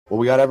Well,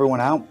 we got everyone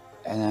out,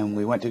 and then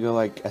we went to go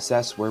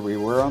assess where we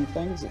were on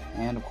things,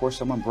 and of course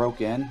someone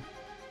broke in,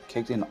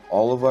 kicked in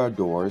all of our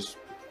doors,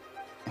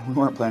 and we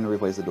weren't planning to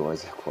replace the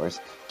doors, of course,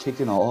 kicked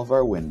in all of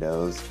our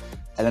windows,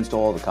 and then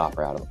stole all the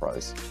copper out of the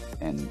place.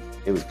 And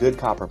it was good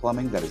copper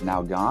plumbing that is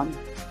now gone.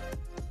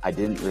 I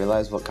didn't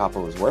realize what copper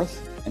was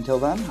worth until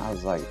then. I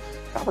was like,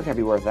 copper can't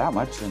be worth that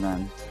much, and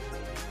then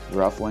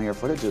rough linear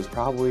footage was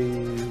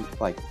probably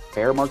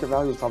fair market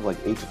value was probably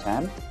 8 to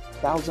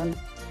 10,000.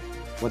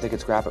 What they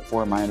could scrap it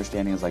for, my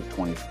understanding is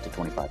 20 to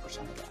 25%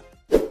 of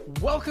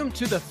that. Welcome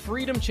to the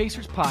Freedom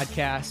Chasers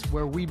podcast,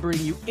 where we bring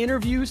you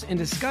interviews and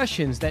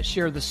discussions that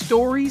share the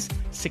stories,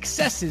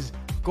 successes,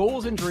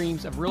 goals, and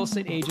dreams of real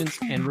estate agents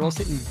and real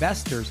estate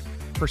investors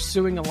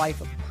pursuing a life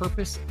of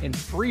purpose and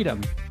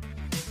freedom.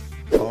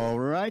 All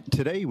right.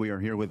 Today we are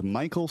here with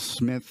Michael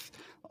Smith.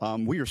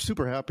 We are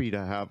super happy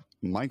to have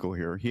Michael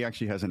here. He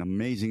actually has an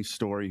amazing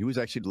story. He was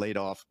actually laid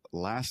off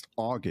last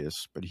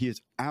August, but he is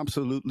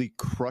absolutely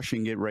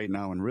crushing it right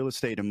now in real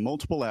estate in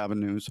multiple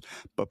avenues.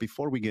 But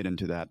before we get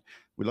into that,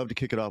 we'd love to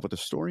kick it off with a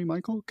story.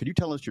 Michael, could you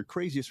tell us your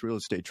craziest real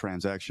estate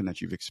transaction that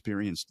you've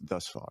experienced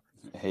thus far?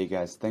 Hey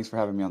guys, thanks for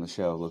having me on the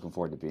show. Looking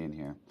forward to being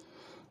here.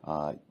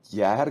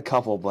 Yeah, I had a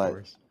couple,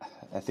 but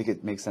I think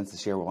it makes sense to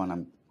share one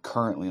I'm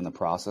currently in the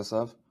process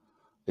of.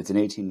 It's an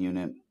 18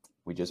 unit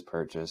we just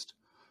purchased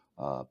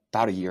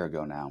about a year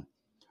ago now.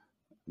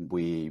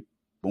 When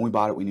we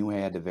bought it, we knew we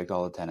had to evict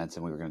all the tenants,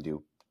 and we were going to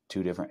do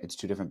two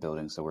different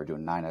buildings, so we're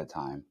doing 9 at a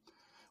time.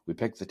 We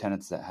picked the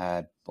tenants that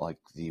had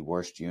the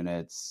worst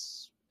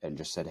units and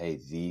just said, hey,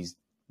 these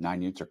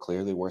 9 units are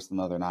clearly worse than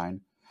the other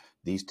 9.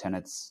 These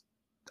tenants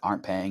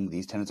aren't paying.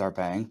 These tenants are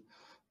paying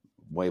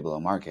way below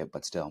market,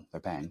 but still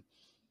they're paying.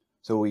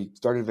 So we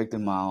started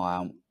evicting them all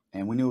out,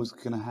 and we knew it was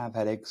going to have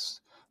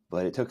headaches,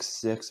 but it took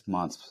 6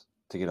 months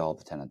to get all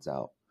the tenants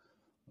out.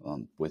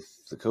 With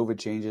the COVID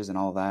changes and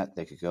all that,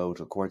 they could go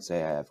to court,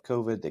 say, I have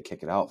COVID. They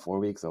kick it out 4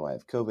 weeks. Oh, I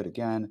have COVID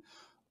again.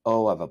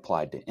 Oh, I've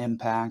applied to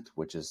Impact,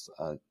 which is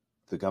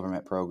the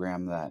government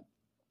program that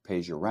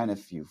pays your rent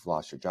if you've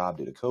lost your job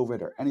due to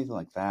COVID or anything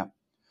like that.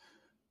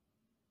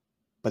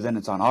 But then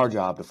it's on our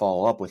job to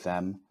follow up with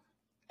them.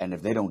 And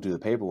if they don't do the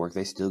paperwork,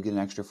 they still get an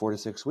extra 4 to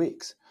 6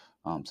 weeks.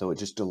 So it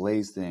just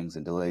delays things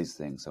and delays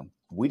things. So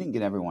we didn't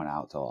get everyone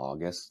out till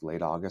August,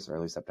 late August,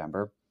 early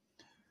September.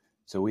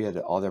 So we had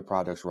all their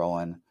projects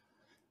rolling.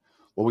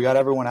 Well, we got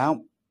everyone out,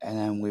 and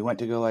then we went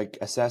to go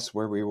assess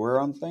where we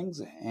were on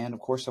things. And of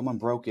course, someone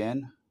broke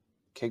in,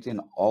 kicked in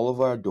all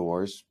of our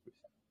doors,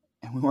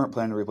 and we weren't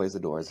planning to replace the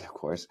doors, of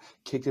course,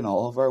 kicked in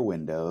all of our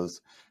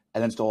windows,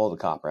 and then stole all the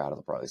copper out of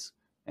the place.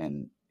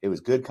 And it was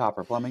good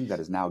copper plumbing that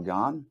is now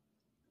gone.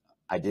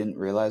 I didn't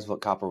realize what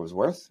copper was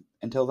worth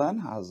until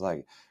then. I was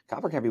like,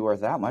 copper can't be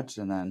worth that much.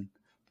 And then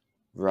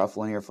rough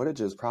linear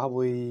footage is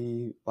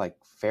probably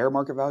fair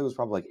market value was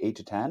probably 8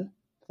 to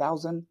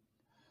 10,000.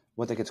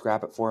 What they could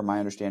scrap it for, my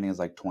understanding is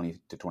 20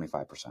 to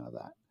 25% of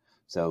that.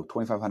 So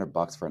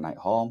 $2,500 for a night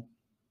haul.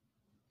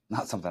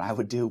 Not something I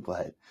would do,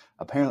 but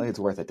apparently it's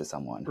worth it to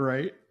someone.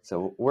 Right.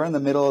 So we're in the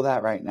middle of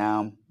that right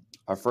now.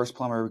 Our first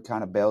plumber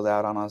kind of bailed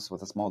out on us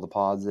with a small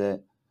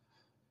deposit.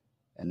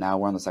 And now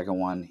we're on the second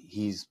one.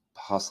 He's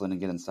hustling and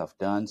getting stuff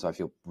done. So I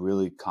feel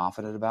really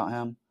confident about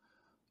him.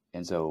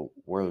 And so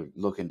we're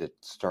looking to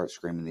start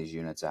screaming these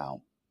units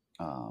out.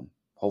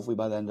 Hopefully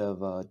by the end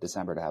of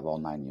December to have all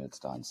 9 units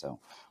done. So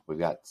we've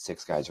got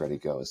 6 guys ready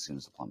to go as soon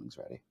as the plumbing's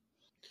ready.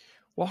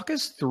 Walk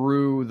us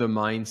through the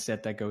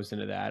mindset that goes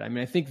into that. I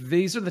mean, I think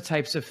these are the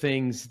types of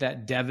things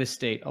that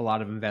devastate a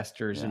lot of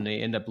investors and they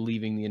end up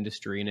leaving the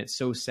industry, and it's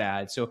so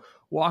sad. So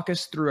walk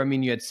us through, I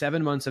mean, you had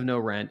 7 months of no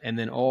rent and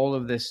then all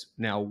of this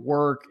now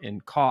work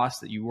and costs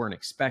that you weren't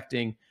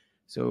expecting.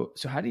 So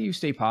how do you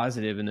stay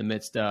positive in the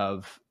midst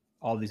of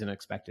all these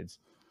unexpecteds?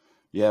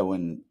 Yeah,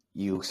 when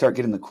you start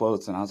getting the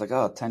quotes, and I was like,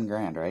 oh, 10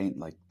 grand, right?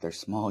 They're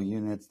small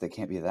units. They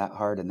can't be that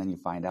hard. And then you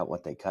find out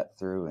what they cut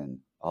through and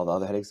all the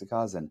other headaches it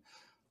caused. And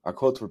our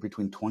quotes were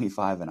between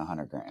 25 and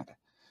 100 grand.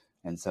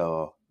 And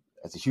so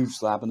it's a huge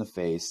slap in the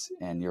face.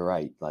 And you're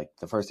right.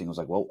 The first thing was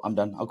well, I'm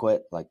done. I'll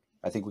quit.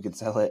 I think we can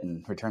sell it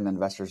and return the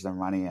investors their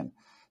money. And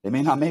they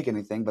may not make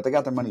anything, but they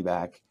got their money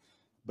back.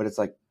 But it's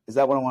is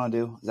that what I want to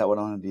do? Is that what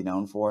I want to be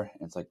known for?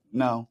 And it's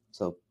no.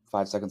 So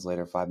 5 seconds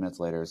later, 5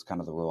 minutes later is kind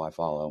of the rule I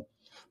follow.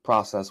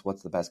 Process,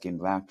 what's the best game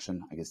of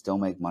action? I can still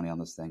make money on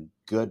this thing,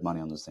 good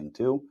money on this thing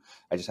too.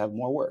 I just have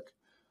more work.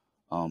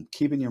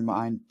 Keeping your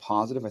mind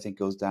positive, I think,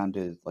 goes down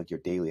to your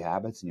daily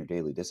habits and your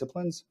daily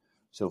disciplines.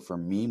 So for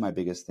me, my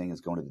biggest thing is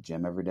going to the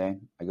gym every day.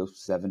 I go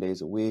 7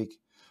 days a week.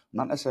 I'm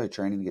not necessarily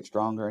training to get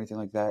stronger or anything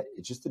like that.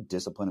 It's just the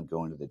discipline of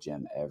going to the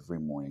gym every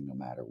morning, no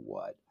matter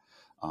what.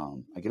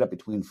 I get up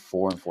between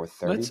 4 and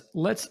 4:30.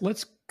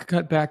 Let's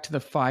cut back to the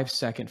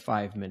 5-second,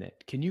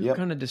 5-minute. Can you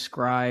kind of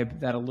describe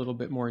that a little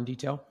bit more in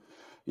detail?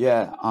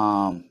 Yeah.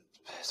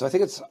 So I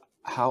think it's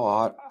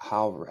All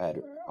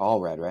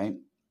Red, right?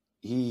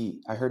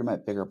 I heard him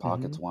at Bigger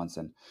Pockets once,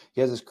 and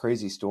he has this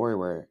crazy story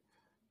where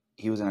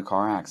he was in a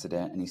car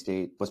accident and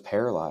he was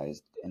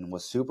paralyzed and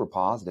was super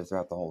positive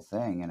throughout the whole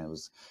thing. And it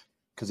was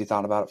because he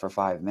thought about it for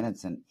 5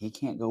 minutes and he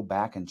can't go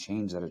back and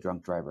change that a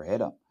drunk driver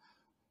hit him.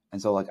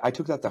 And so like I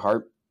took that to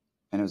heart,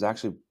 and it was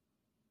actually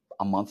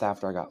a month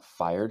after I got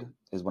fired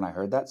is when I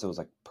heard that. So it was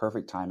like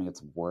perfect timing.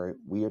 It's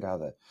weird how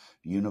the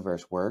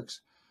universe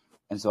works.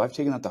 And so I've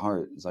taken that to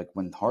heart. It's like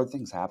when hard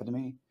things happen to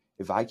me,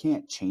 if I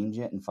can't change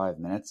it in 5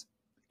 minutes,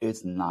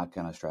 it's not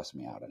going to stress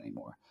me out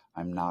anymore.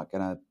 I'm not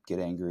going to get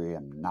angry.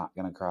 I'm not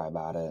going to cry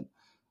about it.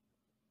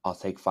 I'll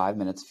take 5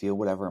 minutes, feel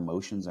whatever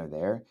emotions are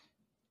there,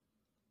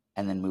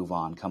 and then move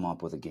on, come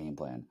up with a game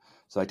plan.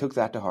 So I took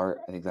that to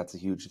heart. I think that's a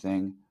huge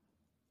thing.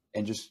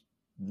 And just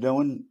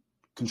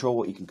control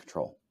what you can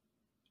control.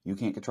 You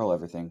can't control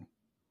everything.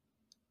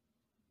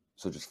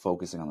 So just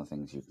focusing on the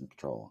things you can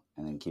control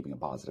and then keeping a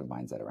positive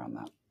mindset around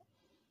that.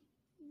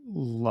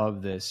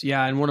 Love this.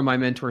 Yeah. And one of my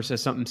mentors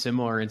says something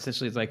similar. And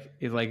essentially it's like,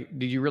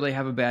 did you really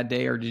have a bad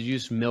day, or did you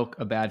just milk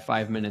a bad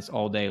 5 minutes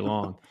all day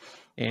long?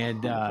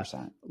 And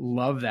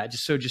love that.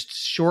 Just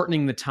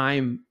shortening the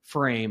time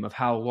frame of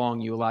how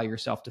long you allow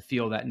yourself to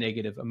feel that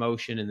negative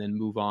emotion and then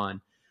move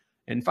on.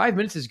 And 5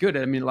 minutes is good.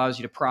 I mean, it allows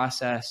you to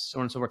process, so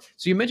on and so forth.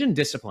 So you mentioned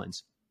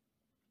disciplines.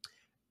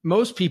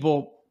 Most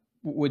people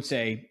would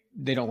say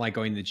they don't like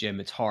going to the gym.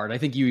 It's hard. I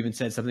think you even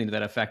said something to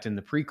that effect in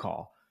the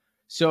pre-call.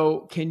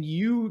 So can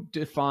you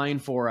define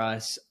for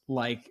us,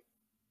 like,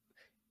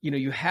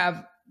 you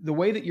have the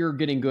way that you're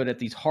getting good at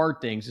these hard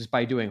things is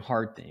by doing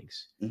hard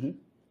things. Mm-hmm.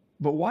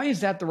 But why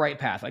is that the right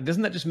path? Like,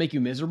 doesn't that just make you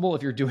miserable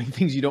if you're doing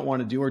things you don't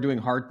want to do or doing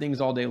hard things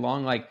all day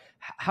long? Like,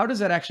 how does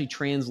that actually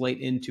translate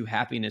into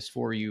happiness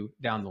for you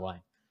down the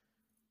line?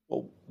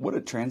 Well, what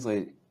it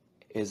translates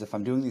is if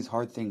I'm doing these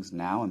hard things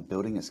now and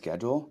building a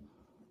schedule,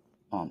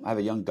 I have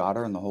a young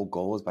daughter, and the whole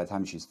goal is by the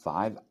time she's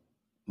 5,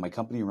 my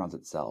company runs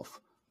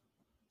itself.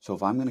 So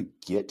if I'm going to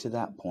get to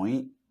that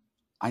point,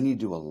 I need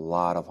to do a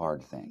lot of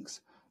hard things.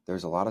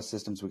 There's a lot of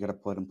systems we got to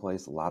put in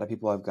place, a lot of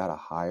people I've got to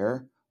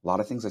hire, a lot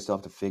of things I still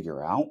have to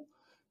figure out.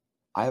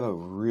 I have a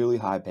really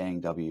high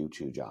paying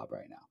W-2 job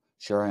right now.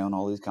 Sure, I own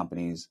all these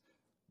companies,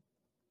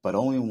 but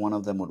only one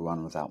of them would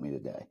run without me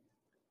today.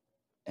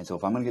 And so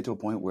if I'm going to get to a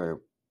point where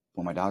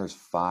when my daughter's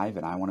 5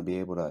 and I want to be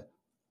able to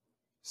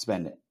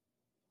spend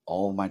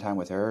all of my time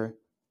with her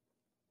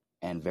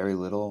and very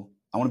little,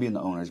 I want to be in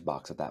the owner's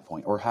box at that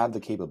point, or have the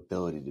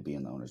capability to be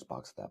in the owner's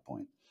box at that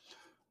point.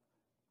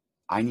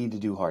 I need to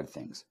do hard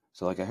things.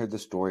 So like I heard the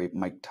story,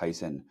 Mike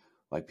Tyson,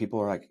 like people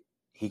are like,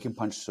 he can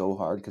punch so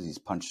hard because he's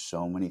punched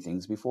so many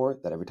things before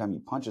that every time he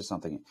punches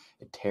something,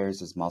 it tears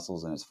his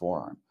muscles in his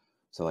forearm.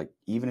 So like,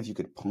 even if you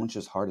could punch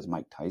as hard as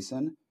Mike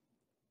Tyson,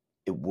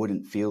 it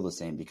wouldn't feel the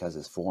same because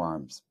his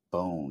forearm's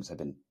bones have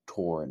been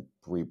torn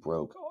and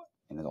re-broke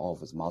in all of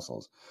his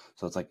muscles.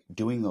 So it's like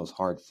doing those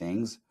hard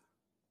things,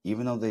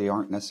 even though they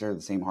aren't necessarily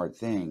the same hard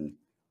thing,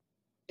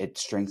 it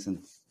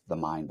strengthens the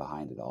mind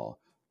behind it all,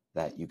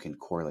 that you can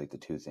correlate the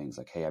two things.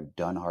 Like, hey, I've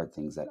done hard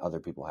things that other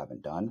people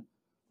haven't done.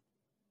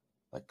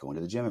 Like going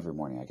to the gym every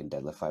morning, I can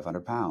deadlift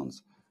 500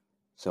 pounds.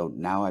 So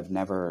now I've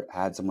never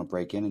had someone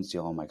break in and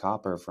steal all my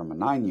copper from a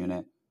 9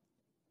 unit,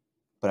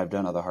 but I've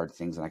done other hard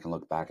things, and I can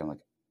look back and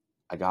like,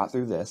 I got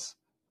through this.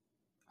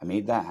 I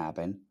made that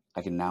happen.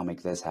 I can now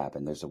make this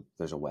happen. There's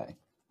a way.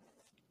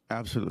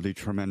 Absolutely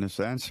tremendous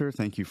answer.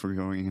 Thank you for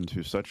going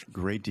into such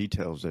great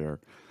details there.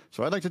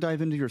 So I'd like to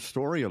dive into your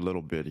story a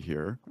little bit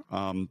here.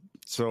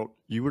 So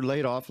you were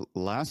laid off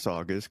last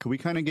August. Could we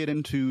kind of get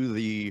into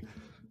the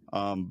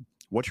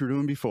what you were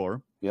doing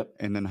before? Yep.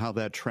 And then how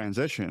that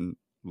transition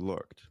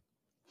looked?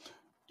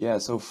 Yeah.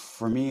 So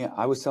for me,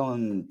 I was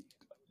selling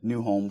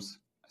new homes.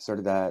 I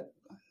started that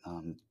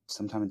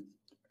sometime in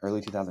early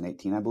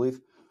 2018, I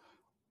believe,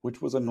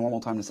 which was a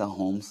normal time to sell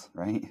homes,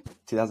 right?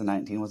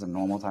 2019 was a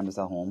normal time to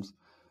sell homes.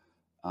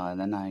 And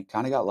then I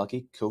kind of got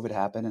lucky. COVID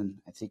happened, and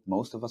I think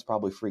most of us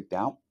probably freaked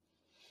out.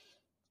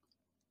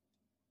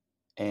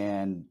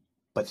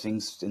 But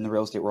things in the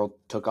real estate world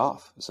took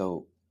off.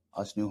 So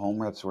us new home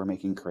reps were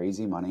making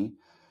crazy money.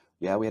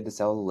 Yeah, we had to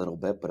sell a little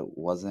bit, but it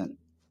wasn't,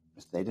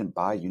 they didn't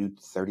buy. You knew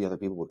 30 other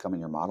people would come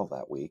in your model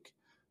that week,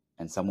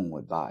 and someone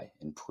would buy.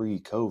 In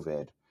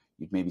pre-COVID,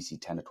 you'd maybe see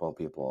 10 to 12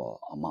 people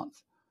a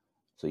month.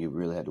 So you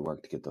really had to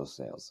work to get those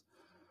sales.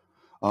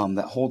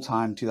 That whole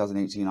time,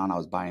 2018 on, I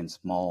was buying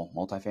small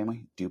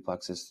multifamily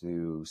duplexes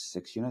through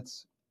 6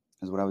 units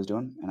is what I was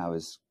doing. And I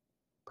was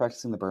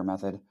practicing the BRRRR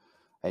method.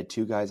 I had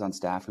 2 guys on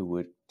staff who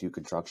would do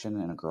construction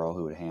and a girl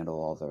who would handle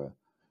all the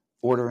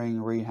ordering,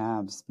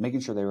 rehabs, making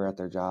sure they were at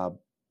their job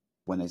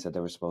when they said they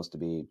were supposed to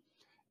be.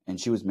 And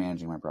she was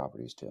managing my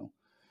properties too.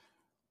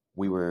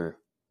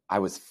 I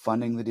was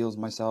funding the deals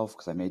myself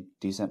because I made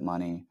decent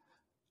money.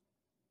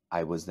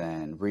 I was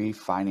then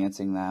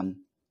refinancing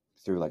them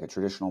through like a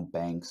traditional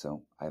bank.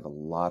 So I have a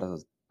lot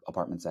of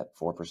apartments at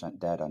 4%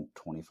 debt on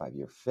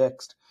 25-year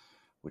fixed,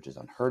 which is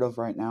unheard of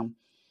right now. And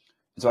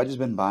so I just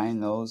been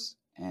buying those.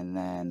 And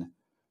then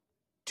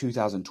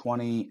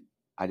 2020,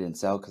 I didn't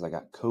sell because I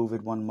got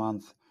COVID 1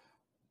 month.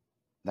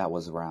 That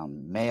was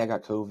around May I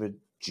got COVID.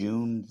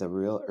 June,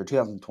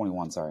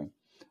 2021, sorry.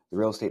 The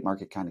real estate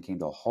market kind of came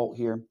to a halt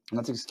here. And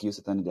that's an excuse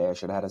at the end of the day. I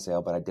should have had a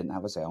sale, but I didn't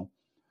have a sale.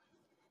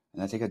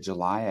 And I think in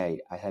July,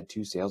 I had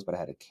 2 sales, but I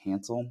had to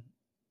cancel.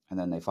 And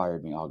then they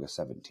fired me August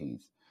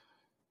 17th.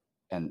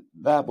 And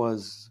that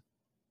was,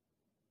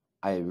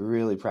 I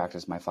really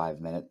practiced my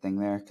 5-minute thing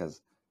there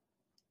because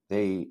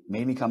they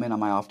made me come in on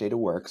my off day to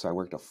work. So I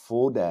worked a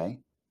full day.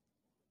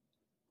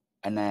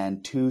 And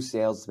then 2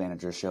 sales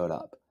managers showed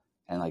up.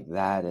 And like,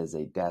 that is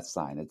a death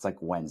sign. It's like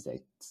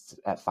Wednesday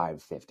at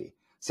 5:50.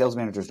 Sales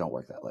managers don't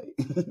work that late.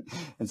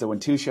 And so when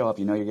 2 show up,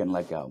 you know you're getting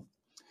let go.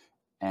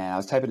 And I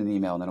was typing an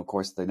email, and then of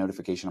course the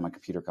notification on my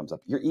computer comes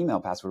up. Your email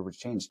password was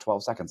changed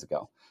 12 seconds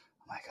ago.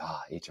 I'm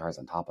like, HR is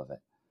on top of it.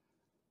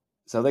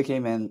 So they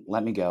came in,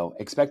 let me go,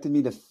 expected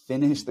me to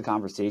finish the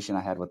conversation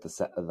I had with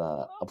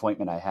the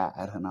appointment I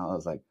had. And I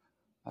was like,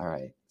 all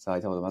right. So I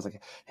told them, I was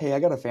like, hey, I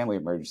got a family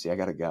emergency. I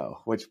got to go,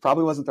 which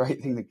probably wasn't the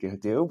right thing to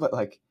do. But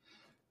like,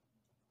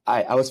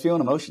 I was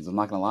feeling emotions. I'm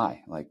not going to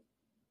lie. Like,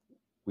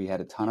 we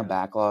had a ton of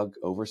backlog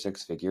over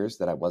 6 figures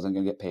that I wasn't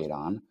going to get paid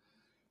on.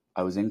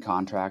 I was in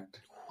contract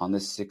on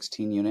this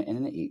 16 unit and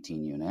an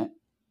 18 unit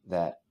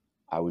that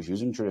I was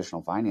using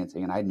traditional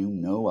financing, and I knew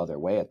no other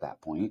way at that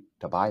point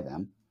to buy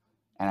them.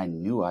 And I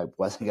knew I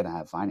wasn't going to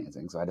have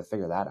financing, so I had to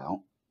figure that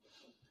out.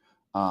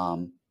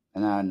 And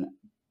then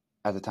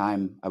at the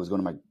time, I was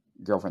going to my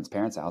girlfriend's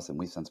parents' house, and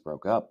we've since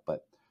broke up,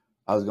 but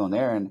I was going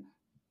there, and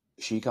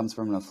she comes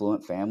from an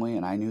affluent family,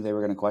 and I knew they were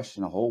going to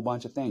question a whole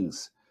bunch of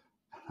things.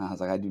 And I was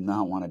like, I do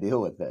not want to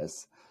deal with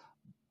this.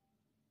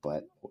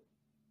 But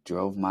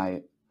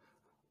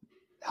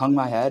hung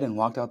my head and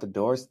walked out the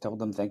doors, told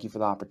them thank you for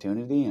the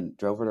opportunity, and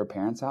drove her to her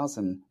parents' house.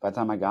 And by the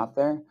time I got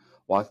there,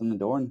 walked in the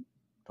door and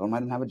told them I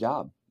didn't have a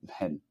job.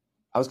 And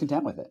I was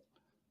content with it.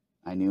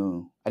 I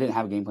knew I didn't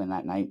have a game plan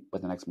that night,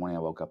 but the next morning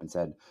I woke up and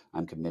said,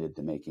 I'm committed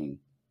to making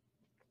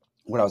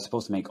what I was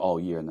supposed to make all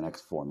year in the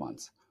next 4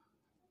 months.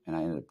 And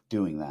I ended up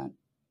doing that,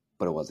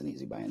 but it wasn't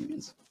easy by any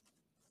means.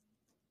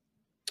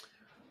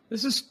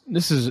 This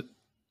is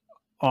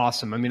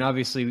awesome. I mean,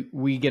 obviously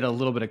we get a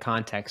little bit of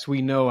context.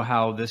 We know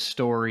how this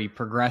story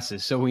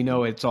progresses, so we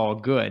know it's all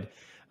good,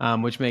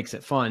 which makes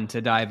it fun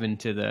to dive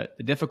into the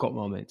difficult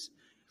moments.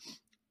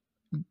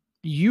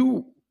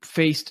 You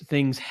faced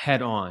things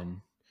head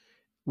on.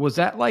 Was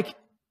that like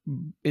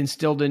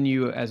instilled in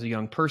you as a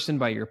young person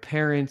by your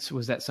parents?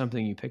 Was that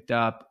something you picked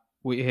up?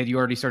 Had you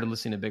already started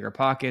listening to Bigger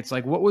Pockets?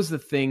 Like, what was the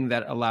thing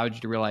that allowed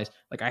you to realize,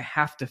 like, I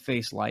have to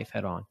face life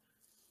head on?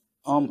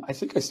 I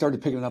think I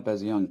started picking it up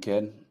as a young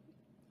kid,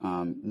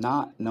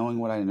 not knowing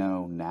what I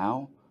know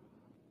now.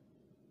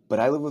 But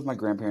I lived with my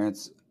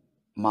grandparents.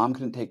 Mom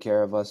couldn't take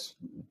care of us.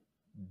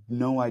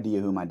 No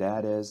idea who my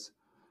dad is.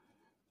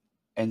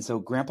 And so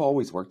Grandpa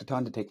always worked a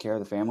ton to take care of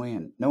the family.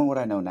 And knowing what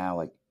I know now,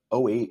 like,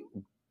 2008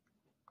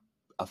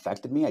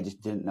 affected me. I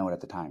just didn't know it at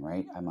the time,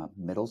 right? I'm a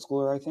middle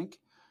schooler, I think,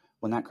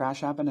 when that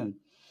crash happened. And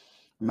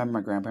I remember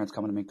my grandparents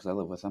coming to me because I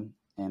live with them.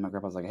 And my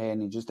grandpa was like, hey, I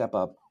need you to step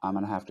up. I'm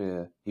going to have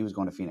to, he was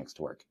going to Phoenix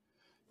to work.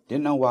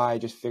 Didn't know why. I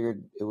just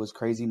figured it was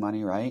crazy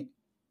money, right?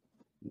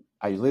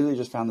 I literally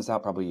just found this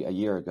out probably a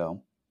year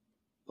ago.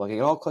 Like, it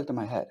all clicked in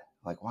my head.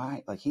 Like,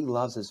 why? Like, he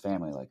loves his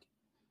family. Like,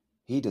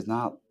 he does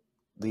not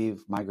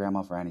leave my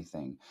grandma for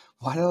anything.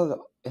 Why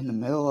in the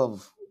middle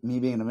of me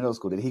being in middle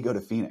school did he go to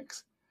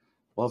Phoenix?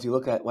 Well, if you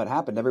look at what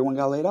happened, everyone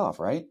got laid off,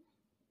 right?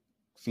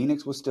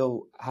 Phoenix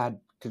had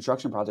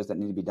construction projects that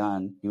needed to be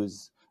done. He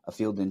was a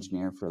field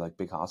engineer for like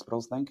big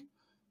hospitals, think,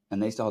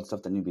 and they still had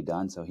stuff that needed to be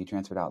done. So he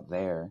transferred out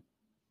there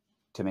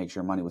to make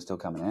sure money was still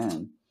coming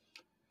in.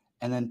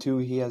 And then 2,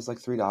 he has like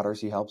 3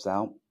 daughters. He helps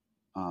out.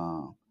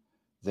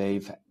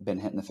 They've been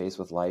hit in the face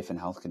with life and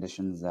health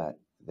conditions that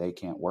they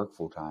can't work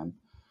full time.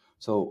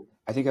 So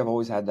I think I've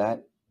always had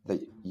that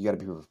you got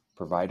to be a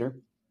provider,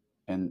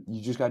 and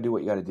you just got to do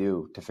what you got to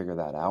do to figure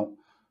that out.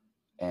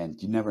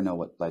 And you never know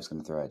what life's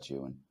going to throw at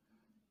you. And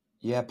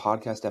yeah,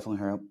 podcasts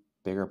definitely help.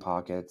 Bigger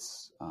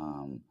Pockets.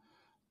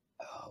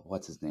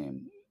 What's his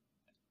name?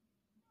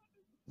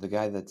 The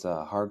guy that's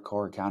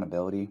Hardcore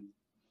Accountability.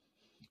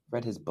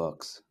 Read his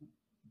books.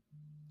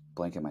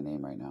 Blanking my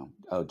name right now.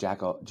 Oh,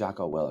 Jocko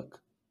Willink.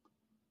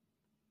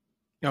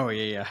 Oh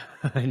yeah.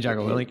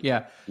 Jocko Willink.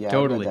 Yeah,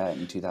 totally. I read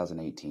that in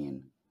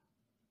 2018,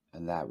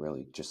 and that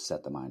really just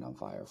set the mind on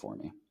fire for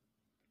me.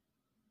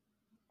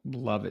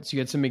 Love it. So you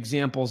had some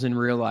examples in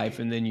real life,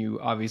 and then you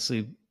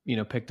obviously,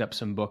 picked up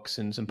some books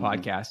and some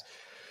podcasts.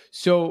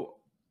 So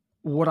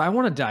what I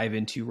want to dive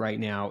into right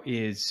now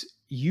is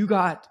you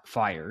got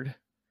fired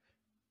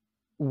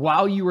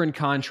while you were in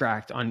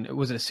contract on,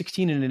 was it a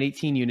 16 and an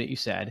 18 unit, you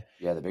said?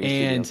 Yeah, the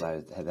biggest deals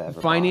I had ever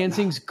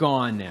financing's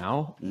gone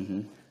now.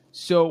 Mm-hmm.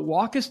 So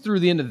walk us through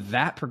the end of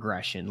that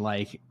progression.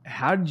 Like,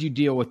 how did you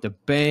deal with the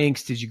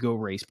banks? Did you go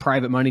raise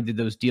private money? Did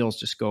those deals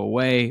just go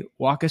away?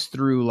 Walk us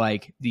through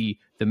like the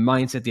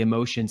mindset, the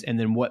emotions, and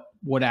then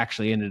what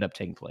actually ended up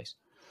taking place.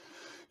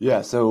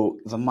 Yeah. So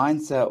the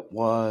mindset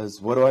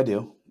was, what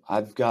do?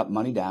 I've got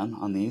money down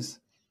on these.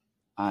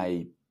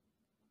 I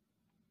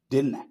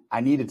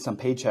needed some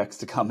paychecks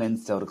to come in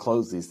still to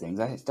close these things.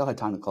 I still had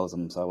time to close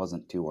them, so I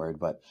wasn't too worried,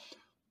 but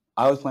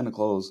I was planning to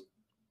close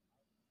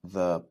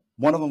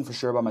one of them for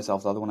sure by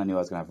myself. The other one I knew I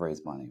was going to have to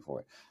raise money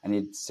for it. I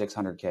needed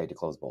 $600K to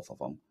close both of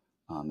them.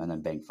 and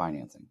then bank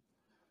financing.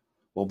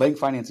 Well, bank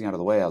financing out of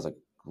the way, I was like,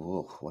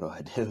 "Whoa, what do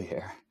I do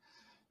here?"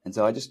 And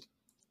so I just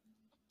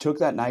took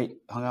that night,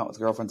 hung out with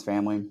the girlfriend's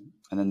family,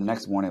 and then the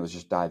next morning it was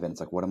just dive in. It's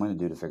like, what am I going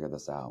to do to figure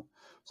this out?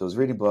 So I was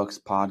reading books,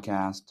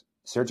 podcast,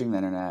 searching the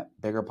internet,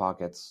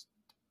 BiggerPockets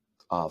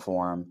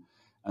forum,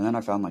 and then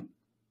I found like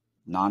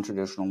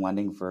non-traditional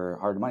lending for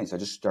hard money. So I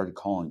just started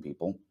calling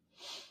people,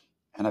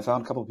 and I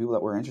found a couple of people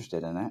that were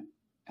interested in it.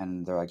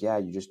 And they're like, yeah,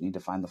 you just need to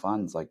find the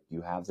funds. Like,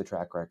 you have the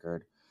track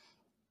record.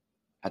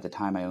 At the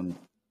time, I owned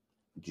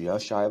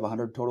just shy of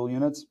 100 total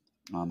units.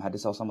 Had to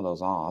sell some of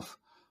those off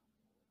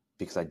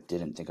because I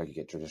didn't think I could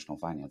get traditional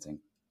financing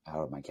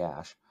out of my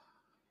cash.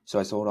 So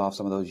I sold off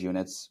some of those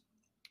units,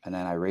 and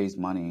then I raised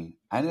money.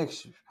 I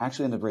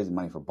actually ended up raising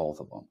money for both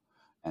of them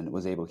and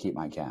was able to keep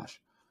my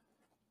cash.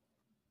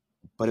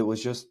 But it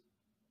was just...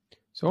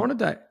 So I want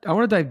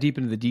to dive deep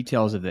into the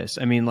details of this.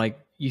 I mean, like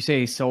you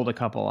say, sold a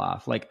couple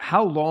off. Like,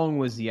 how long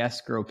was the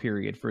escrow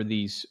period for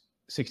these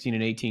 16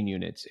 and 18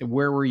 units?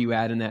 Where were you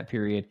at in that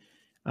period?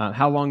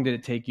 How long did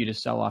it take you to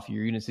sell off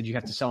your units? Did you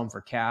have to sell them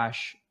for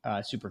cash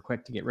super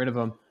quick to get rid of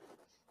them?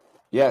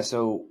 Yeah,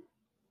 so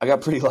I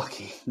got pretty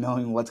lucky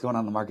knowing what's going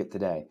on in the market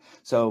today.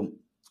 So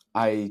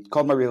I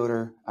called my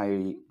realtor.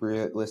 I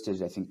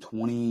listed, I think,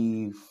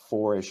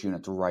 24-ish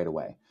units right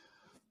away.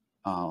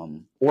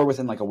 Or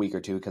within like a week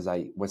or two, because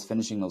I was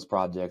finishing those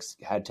projects,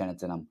 had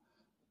tenants in them.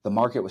 The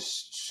market was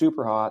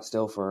super hot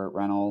still for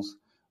rentals.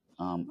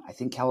 I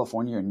think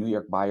California or New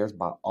York buyers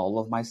bought all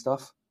of my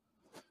stuff.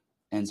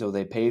 And so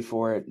they paid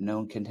for it,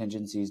 no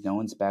contingencies, no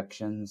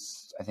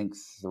inspections. I think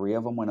 3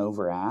 of them went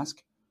over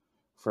ask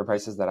for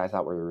prices that I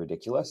thought were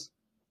ridiculous,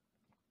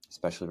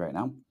 especially right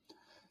now.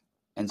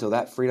 And so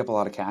that freed up a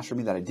lot of cash for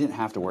me that I didn't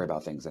have to worry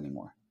about things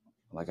anymore.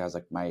 Like, I was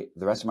like,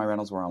 the rest of my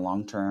rentals were on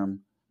long-term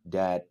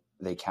debt.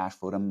 They cash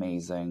flowed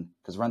amazing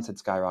because rents had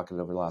skyrocketed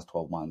over the last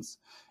 12 months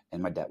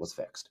and my debt was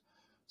fixed.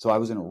 So I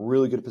was in a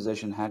really good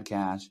position, had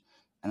cash.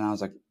 And I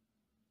was like,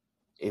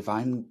 if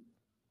I'm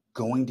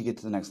going to get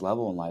to the next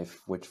level in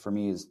life, which for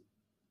me is,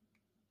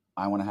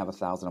 I want to have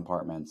 1,000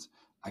 apartments.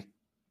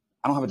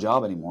 I don't have a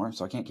job anymore,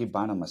 so I can't keep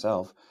buying them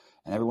myself.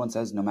 And everyone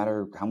says no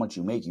matter how much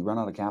you make, you run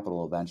out of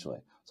capital eventually.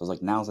 So I was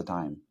like, now's the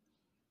time.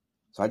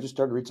 So I just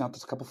started reaching out to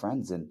a couple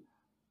friends, and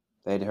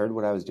they had heard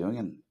what I was doing,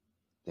 and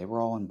they were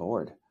all on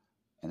board.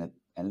 And it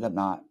ended up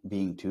not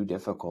being too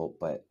difficult,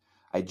 but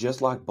I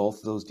just locked both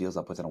of those deals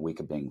up within a week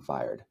of being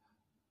fired.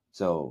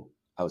 So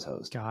I was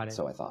hosed. Got it.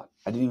 So I thought.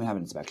 I didn't even have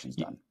inspections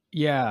done.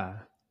 Yeah.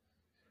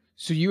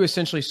 So you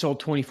essentially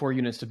sold 24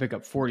 units to pick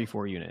up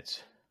 44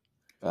 units.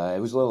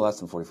 It was a little less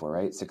than 44,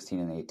 right? 16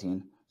 and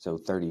 18. So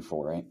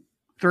 34, right?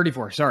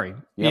 34, sorry.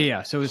 Yep.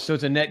 Yeah. So it's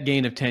a net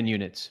gain of 10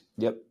 units.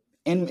 Yep.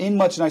 In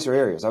much nicer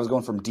areas. I was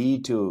going from D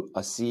to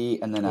a C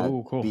and then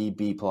a cool.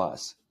 B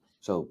plus.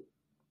 So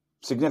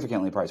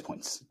significantly price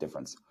points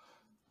difference.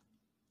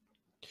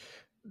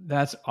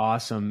 That's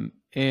awesome.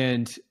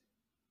 And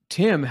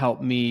Tim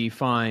helped me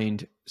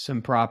find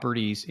some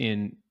properties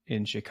in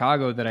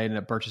Chicago that I ended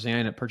up purchasing. I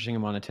ended up purchasing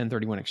them on a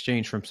 1031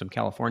 exchange from some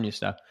California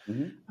stuff.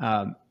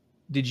 Mm-hmm.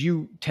 Did you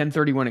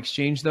 1031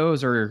 exchange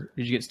those, or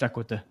did you get stuck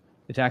with the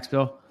tax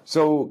bill?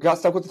 So got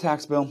stuck with the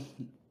tax bill,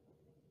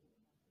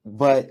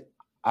 but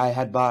I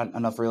had bought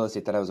enough real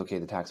estate that I was okay.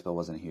 The tax bill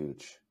wasn't a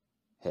huge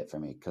hit for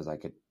me because I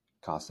could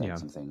cost out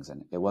some things,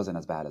 and it wasn't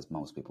as bad as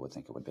most people would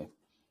think it would be.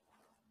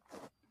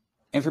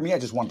 And for me, I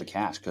just wanted the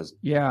cash because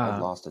I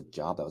lost a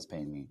job that was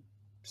paying me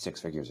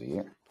 6 figures a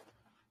year.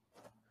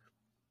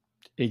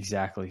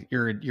 Exactly.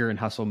 You're in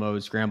hustle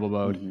mode, scramble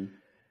mode. Mm-hmm.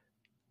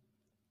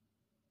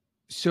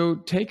 So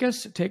take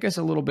us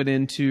a little bit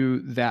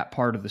into that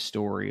part of the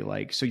story.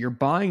 Like, so you're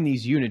buying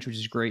these units, which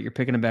is great. You're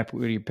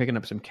picking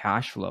up some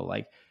cash flow.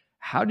 Like,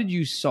 how did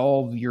you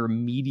solve your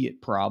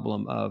immediate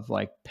problem of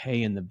like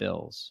paying the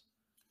bills?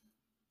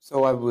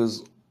 So I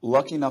was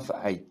lucky enough.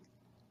 I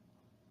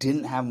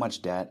didn't have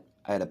much debt.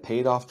 I had a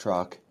paid off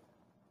truck.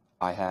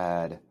 I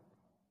had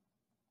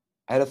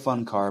a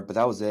fun car, but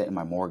that was it, and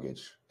my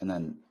mortgage. And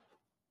then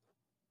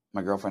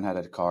my girlfriend had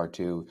a car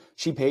too.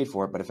 She paid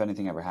for it, but if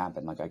anything ever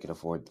happened, like I could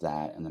afford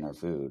that and then our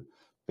food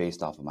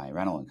based off of my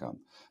rental income.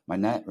 My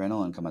net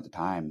rental income at the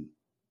time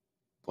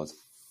was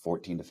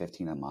 14 to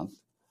 15 a month.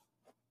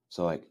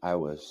 So like I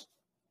was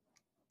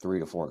 $3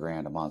 to $4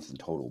 grand a month in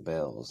total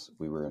bills.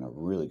 We were in a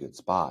really good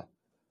spot,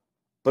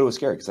 but it was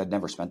scary because I'd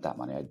never spent that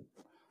money.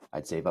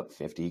 I'd save up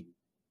 50,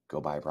 go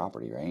buy a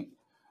property, right?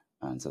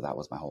 And so that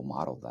was my whole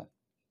model, that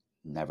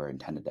never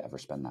intended to ever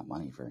spend that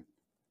money for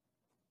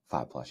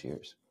 5+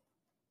 years.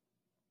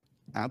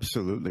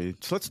 Absolutely.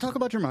 So let's talk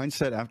about your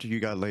mindset after you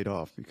got laid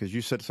off, because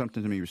you said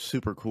something to me was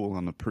super cool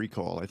on the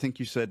pre-call. I think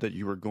you said that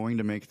you were going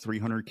to make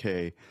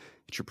 $300K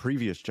at your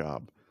previous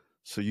job.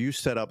 So you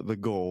set up the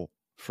goal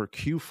for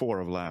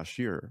Q4 of last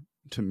year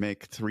to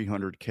make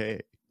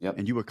 $300K. Yep.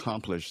 And you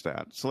accomplished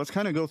that. So let's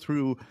kind of go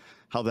through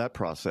how that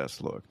process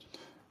looked.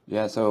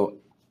 Yeah. So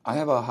I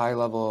have a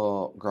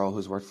high-level girl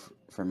who's worked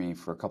for me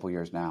for a couple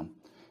years now.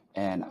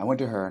 And I went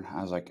to her and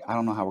I was like, I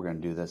don't know how we're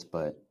going to do this,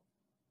 but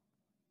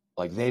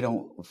like they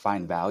don't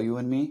find value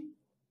in me.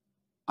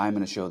 I'm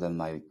going to show them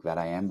like that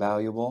I am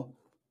valuable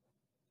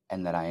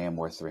and that I am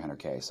worth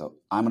 300K. So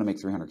I'm going to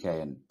make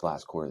 300K in the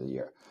last quarter of the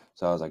year.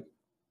 So I was like,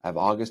 I have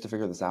August to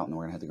figure this out, and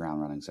we're going to hit the ground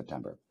running in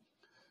September.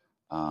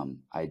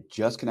 I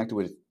just connected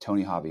with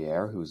Tony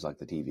Javier, who's like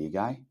the TV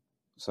guy.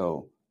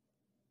 So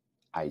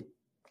I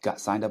got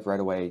signed up right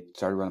away,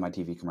 started running my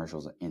TV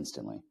commercials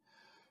instantly.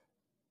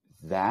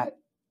 That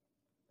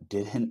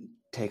didn't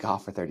take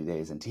off for 30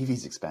 days, and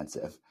TV's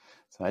expensive.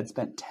 So I'd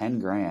spent 10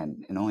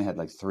 grand and only had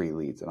like 3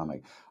 leads. And I'm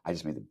like, I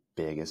just made the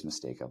biggest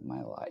mistake of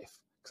my life.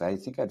 Because I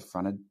think I'd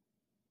fronted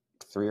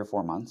 3 or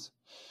 4 months.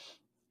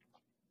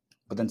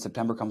 But then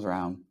September comes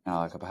around and I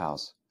lock up a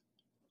house.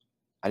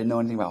 I didn't know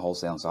anything about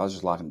wholesaling, so I was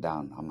just locking it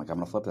down. I'm like, I'm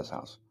going to flip this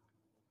house.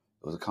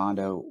 It was a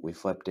condo. We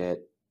flipped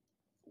it.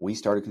 We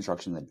started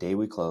construction the day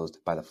we closed.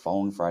 By the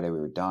following Friday, we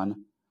were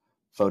done.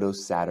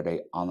 Photos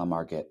Saturday, on the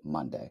market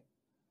Monday.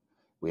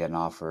 We had an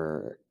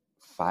offer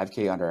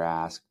 $5K under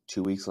ask.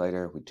 2 weeks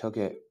later, we took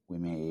it. We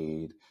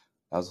made,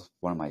 that was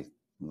one of my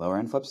lower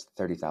end flips,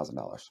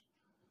 $30,000.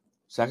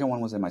 Second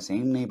one was in my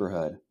same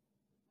neighborhood.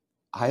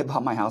 I had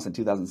bought my house in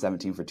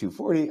 2017 for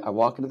 $240,000. I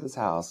walk into this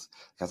house.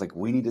 I was like,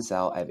 we need to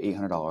sell. I have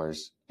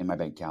 $800 in my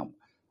bank account.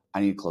 I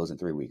need to close in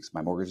 3 weeks.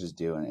 My mortgage is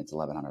due and it's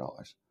 $1,100.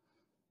 And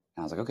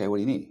I was like, okay, what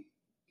do you need?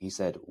 He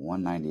said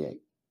 $198.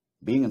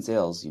 Being in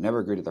sales, you never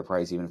agree to their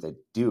price, even if they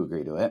do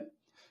agree to it.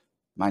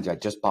 Mind you, I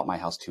just bought my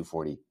house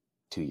 $240,000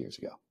 2 years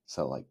ago.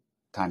 So like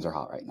times are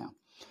hot right now.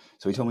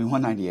 So he told me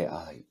 $198. I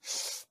was like,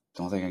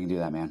 don't think I can do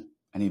that, man.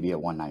 I need to be at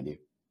 $190.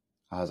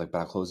 I was like, but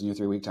I'll close in your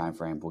 3 week time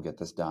frame. We'll get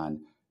this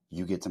done.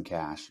 You get some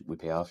cash. We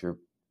pay off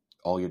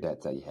all your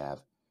debts that you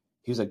have.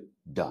 He was like,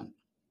 done.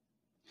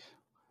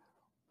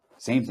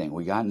 Same thing.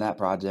 We got in that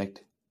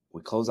project.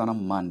 We closed on a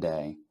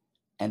Monday.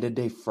 End of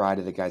day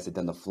Friday, the guys had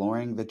done the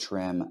flooring, the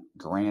trim,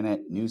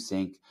 granite, new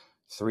sink,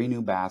 3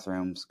 new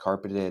bathrooms,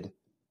 carpeted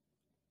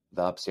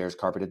the upstairs,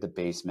 carpeted the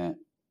basement,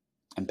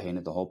 and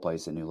painted the whole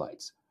place in new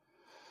lights.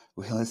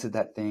 We listed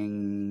that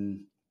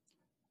thing,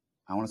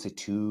 I want to say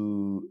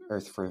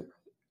for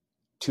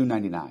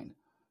 $299.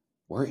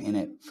 We're in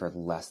it for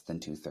less than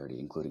 $230,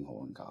 including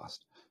holding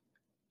cost.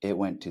 It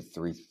went to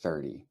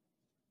 $330.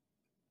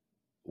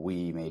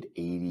 We made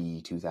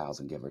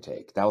 $82,000, give or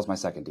take. That was my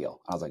second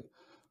deal. I was like,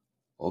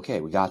 okay,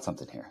 we got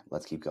something here.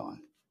 Let's keep going.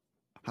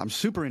 I'm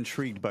super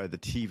intrigued by the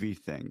TV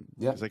thing.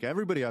 Yeah. It's like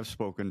everybody I've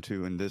spoken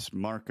to in this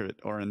market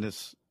or in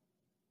this,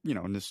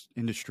 in this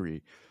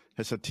industry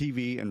has said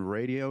TV and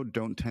radio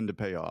don't tend to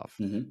pay off.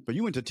 Mm-hmm. But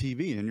you went to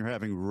TV and you're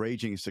having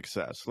raging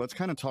success. Let's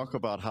kind of talk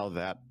about how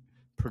that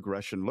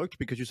progression looked,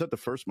 because you said the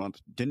first month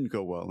didn't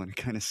go well and it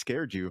kind of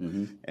scared you.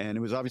 Mm-hmm. And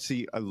it was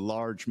obviously a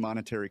large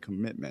monetary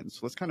commitment. So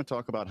let's kind of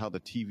talk about how the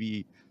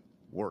TV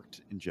worked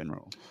in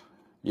general.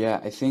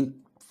 Yeah, I think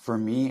for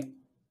me,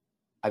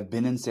 I've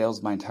been in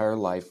sales my entire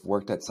life,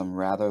 worked at some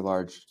rather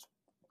large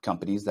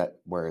companies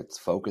where its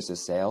focus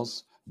is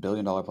sales, $1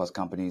 billion plus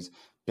companies,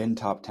 been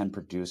top 10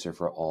 producer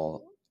for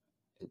all,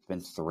 it's been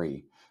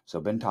 3.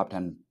 So been top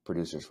 10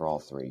 producers for all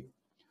 3.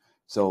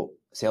 So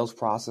sales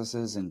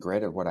processes and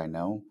grit are what I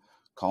know.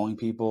 Calling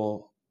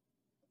people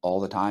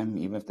all the time,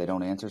 even if they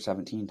don't answer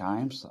 17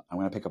 times, I'm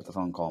going to pick up the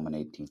phone, call them an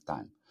 18th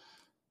time.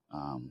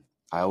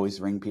 I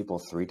always ring people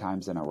 3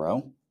 times in a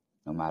row,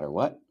 no matter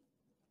what.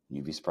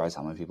 You'd be surprised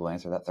how many people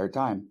answer that 3rd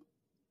time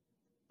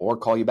or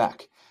call you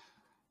back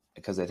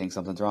because they think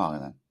something's wrong.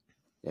 And then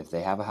if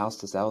they have a house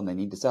to sell and they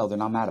need to sell, they're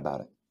not mad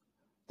about it.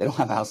 They don't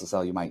have a house to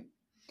sell. You might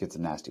get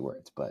some nasty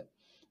words, but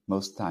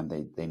most of the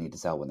time they need to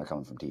sell when they're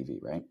coming from TV,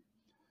 right?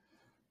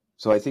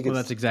 So I think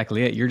that's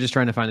exactly it. You're just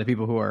trying to find the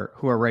people who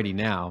are ready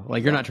now.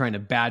 Like you're not trying to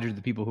badger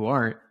the people who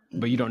aren't,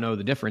 but you don't know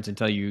the difference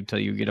until you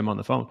get them on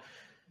the phone.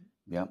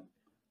 Yep.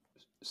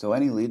 So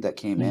any lead that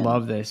came in,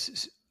 love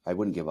this. I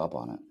wouldn't give up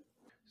on it.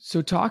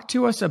 So talk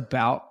to us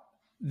about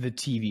the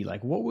TV.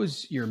 Like what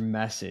was your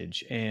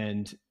message?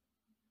 And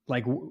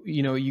like,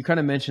 you kind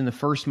of mentioned the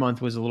first month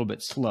was a little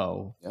bit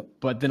slow,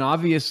 but then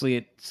obviously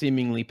it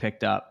seemingly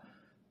picked up.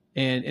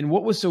 And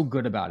what was so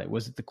good about it?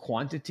 Was it the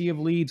quantity of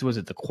leads? Was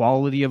it the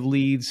quality of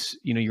leads?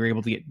 You're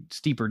able to get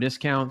steeper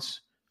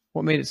discounts.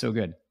 What made it so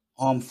good?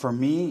 For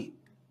me,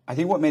 I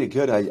think what made it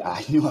good,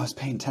 I knew I was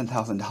paying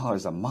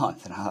 $10,000 a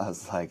month, and I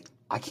was like,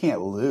 I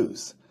can't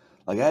lose.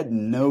 Like I had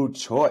no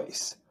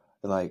choice.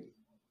 Like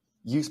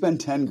you spend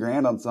 10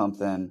 grand on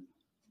something,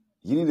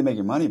 you need to make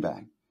your money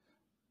back.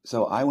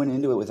 So I went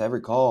into it with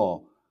every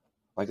call.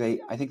 Like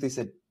I think they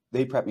said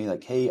they prepped me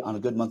like, hey, on a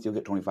good month, you'll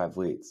get 25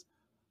 leads.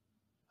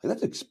 Like,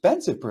 that's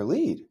expensive per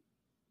lead.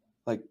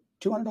 Like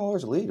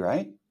 $200 a lead,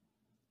 right?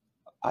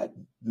 I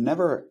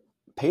never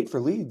paid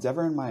for leads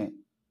ever in my,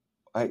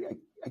 I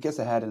guess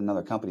I had in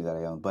another company that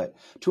I owned, but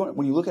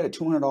when you look at it,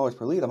 $200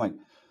 per lead, I'm like,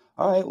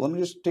 all right, well, let me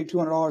just take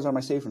 $200 out of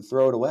my safe and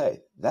throw it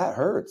away. That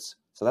hurts.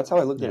 So that's how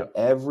I looked at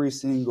every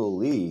single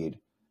lead.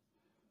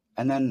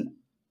 And then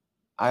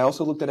I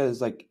also looked at it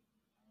as like,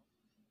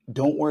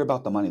 don't worry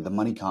about the money. The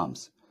money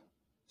comes.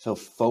 So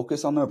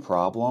focus on their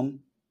problem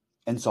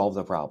and solve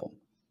the problem.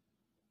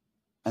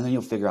 And then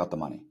you'll figure out the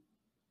money.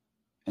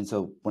 And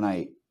so when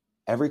I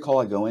every call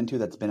I go into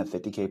that's been a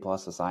 50K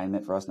plus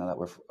assignment for us now that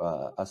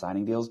we're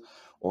assigning deals,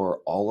 or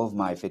all of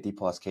my 50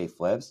 plus K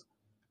flips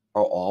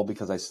are all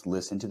because I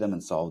listened to them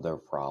and solved their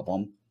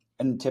problem.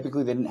 And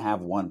typically they didn't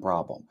have one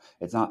problem.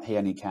 It's not, hey,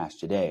 I need cash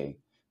today.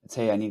 It's,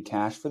 hey, I need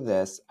cash for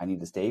this. I need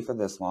to stay for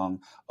this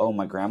long. Oh,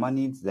 my grandma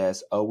needs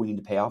this. Oh, we need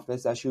to pay off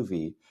this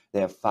SUV.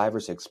 They have 5 or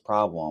 6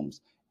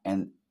 problems,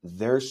 and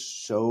they're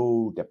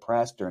so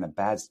depressed or in a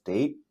bad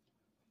state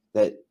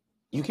that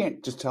you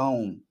can't just tell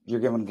them you're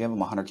going to give them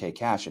 100K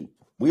cash. And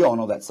we all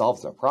know that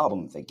solves their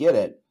problem if they get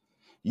it.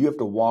 You have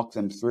to walk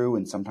them through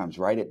and sometimes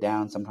write it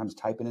down, sometimes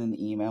type it in an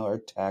email or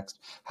text,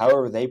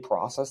 however they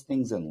process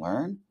things and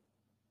learn.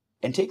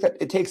 And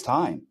it takes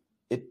time.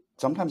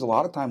 Sometimes a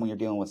lot of time when you're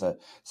dealing with a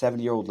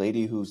 70-year-old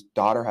lady whose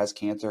daughter has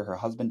cancer, her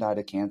husband died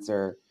of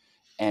cancer,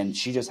 and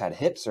she just had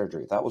hip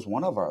surgery. That was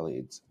one of our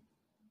leads.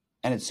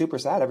 And it's super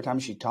sad. Every time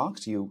she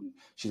talks to you,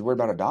 she's worried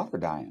about her daughter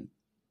dying,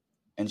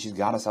 and she's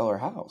got to sell her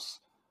house.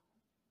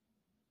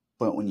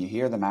 But when you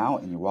hear them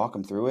out and you walk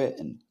them through it,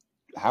 and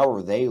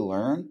however they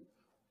learn,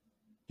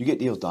 you get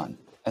deals done.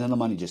 And then the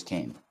money just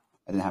came.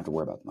 I didn't have to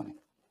worry about the money.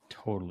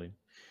 Totally.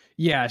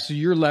 Yeah. So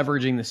you're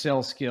leveraging the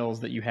sales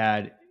skills that you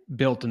had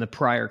built in the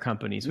prior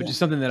companies, which is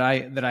something that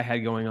I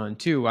had going on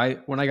too.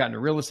 When I got into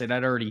real estate,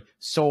 I'd already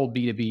sold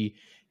B2B,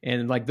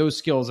 and like those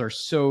skills are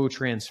so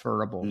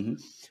transferable. Mm-hmm.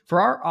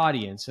 For our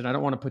audience, and I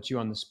don't want to put you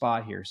on the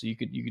spot here, so you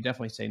could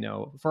definitely say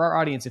no. For our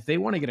audience, if they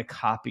want to get a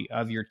copy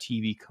of your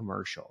TV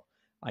commercial,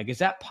 like, is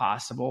that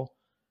possible?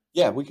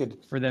 Yeah, we could.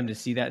 For them to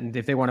see that, and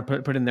if they want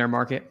to put in their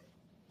market?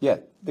 Yeah,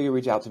 they can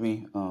reach out to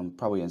me.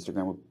 Probably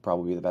Instagram would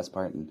probably be the best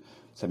part, and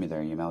send me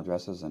their email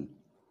addresses, and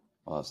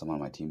I'll have someone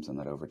on my team send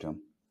that over to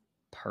them.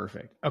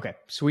 Perfect. Okay,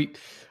 sweet.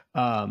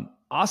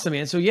 Awesome,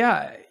 man. So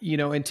yeah,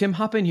 and Tim,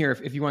 hop in here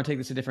if you want to take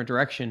this a different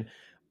direction.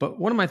 But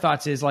one of my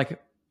thoughts is,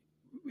 like,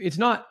 it's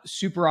not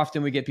super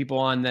often we get people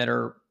on that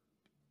are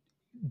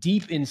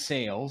deep in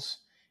sales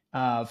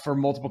for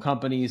multiple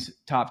companies,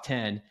 top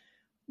 10.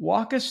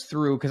 Walk us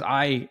through, because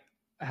I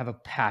have a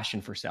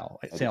passion for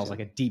sales, like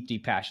a deep,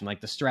 deep passion,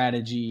 like the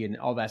strategy and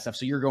all that stuff.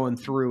 So you're going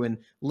through and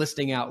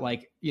listing out,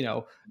 like,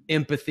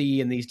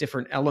 empathy and these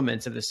different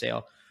elements of the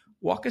sale.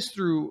 Walk us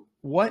through,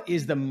 what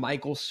is the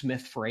Michael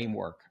Smith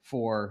framework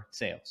for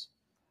sales?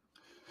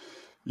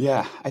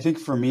 Yeah, I think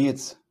for me,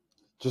 it's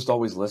just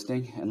always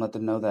listening and let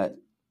them know that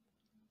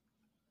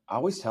I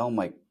always tell them,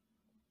 like,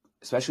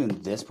 especially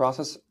in this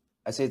process,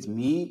 I say it's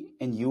me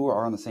and you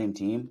are on the same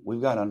team.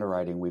 We've got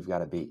underwriting we've got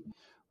to beat,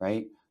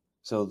 right?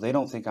 So they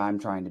don't think I'm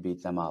trying to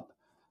beat them up.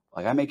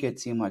 Like, I make it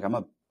seem like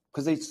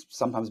because they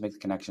sometimes make the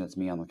connection it's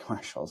me on the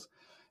commercials.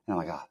 And I'm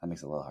like, that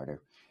makes it a little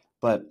harder.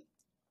 But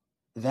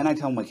then I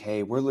tell them, like,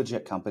 hey, we're a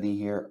legit company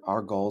here.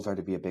 Our goals are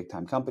to be a big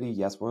time company.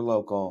 Yes, we're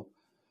local,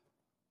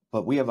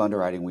 but we have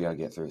underwriting we got to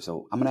get through.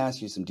 So I'm going to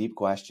ask you some deep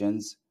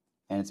questions,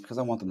 and it's because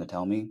I want them to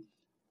tell me.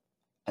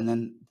 And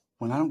then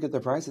when I don't get their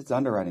price, it's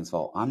underwriting's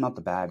fault. I'm not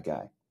the bad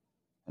guy.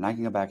 And I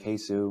can go back, hey,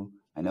 Sue,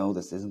 I know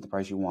this isn't the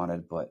price you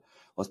wanted, but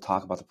let's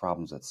talk about the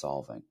problems it's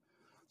solving.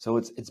 So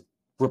it's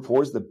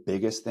rapport's the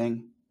biggest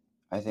thing,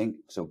 I think.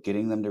 So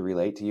getting them to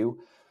relate to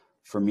you.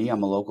 For me,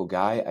 I'm a local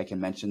guy. I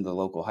can mention the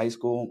local high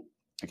school.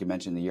 I can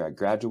mention the year I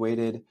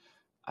graduated.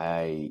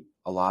 A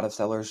lot of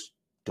sellers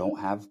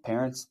don't have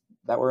parents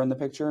that were in the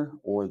picture,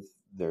 or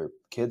their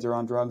kids are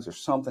on drugs or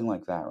something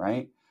like that,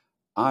 right?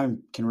 I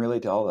can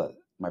relate to all that.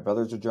 My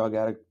brother's a drug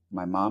addict.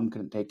 My mom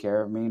couldn't take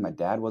care of me. My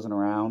dad wasn't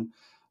around.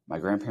 My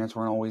grandparents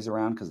weren't always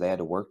around because they had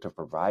to work to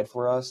provide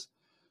for us.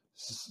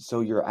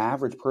 So your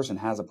average person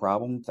has a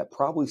problem that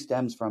probably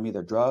stems from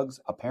either drugs,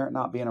 a parent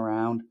not being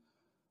around,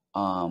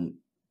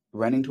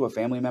 renting to a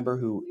family member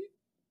who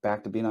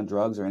back to being on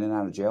drugs or in and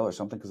out of jail or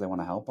something because they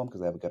want to help them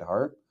because they have a good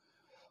heart,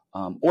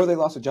 or they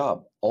lost a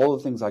job. All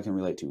the things I can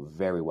relate to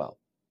very well.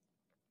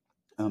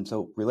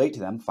 So relate to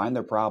them, find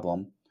their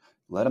problem,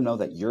 let them know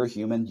that you're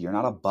human, you're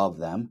not above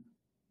them,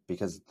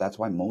 because that's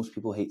why most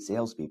people hate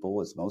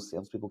salespeople. Is most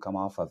salespeople come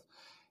off of,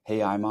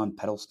 hey, I'm on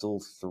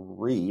pedestal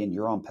 3 and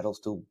you're on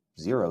pedestal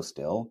 0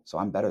 still, so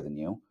I'm better than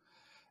you.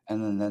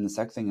 And then the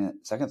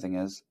second thing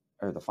is,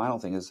 or the final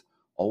thing is,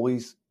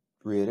 always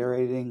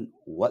reiterating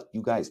what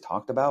you guys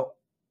talked about.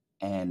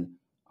 And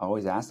I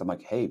always ask them,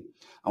 like, hey,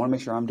 I want to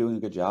make sure I'm doing a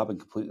good job and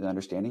completely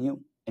understanding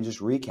you, and just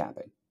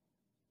recapping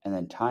and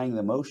then tying the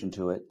emotion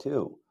to it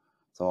too.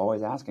 So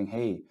always asking,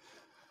 hey,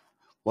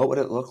 what would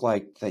it look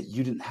like that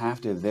you didn't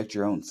have to evict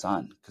your own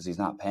son because he's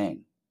not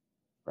paying,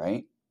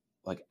 right?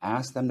 Like,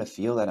 ask them to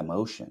feel that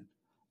emotion.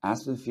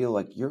 Ask them to feel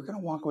like you're going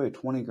to walk away with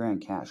 20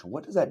 grand cash.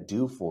 What does that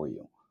do for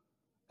you?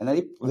 And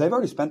they've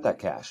already spent that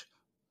cash.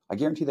 I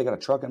guarantee they got a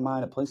truck in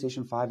mind, a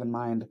PlayStation 5 in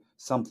mind,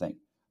 something.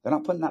 They're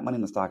not putting that money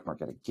in the stock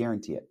market. I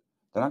guarantee it.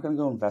 They're not going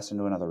to go invest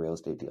into another real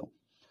estate deal.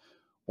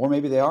 Or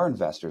maybe they are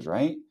investors,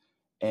 right?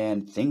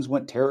 And things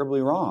went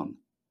terribly wrong.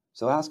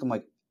 So ask them,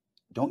 like,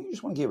 don't you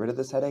just want to get rid of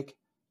this headache?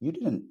 You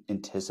didn't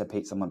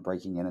anticipate someone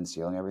breaking in and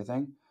stealing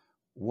everything.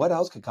 What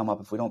else could come up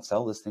if we don't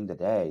sell this thing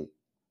today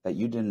that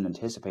you didn't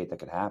anticipate that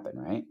could happen,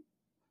 right?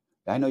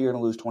 I know you're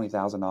going to lose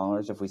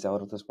 $20,000 if we sell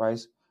it at this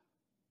price.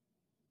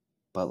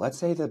 But let's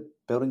say the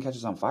building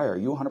catches on fire. Are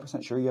you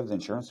 100% sure you have the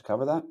insurance to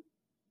cover that?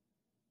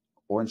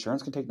 Or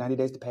insurance can take 90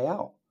 days to pay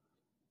out.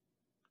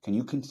 Can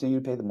you continue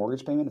to pay the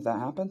mortgage payment if that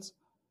happens?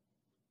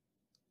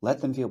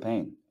 Let them feel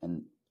pain.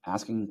 And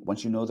asking,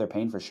 once you know they're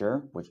paying for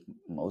sure, which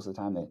most of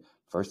the time the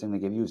first thing they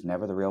give you is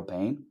never the real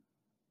pain,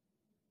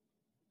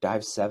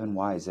 dive 7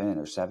 whys in,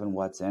 or 7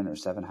 what's in, or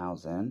 7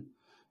 how's in,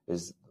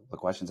 is the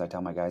questions I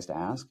tell my guys to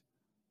ask,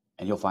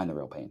 and you'll find the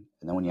real pain.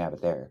 And then when you have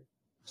it there,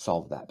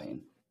 solve that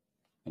pain,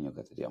 and you'll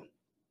get the deal.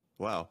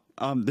 Wow.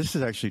 This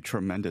is actually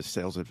tremendous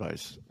sales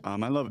advice. I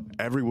love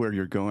everywhere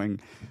you're going.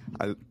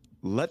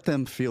 Let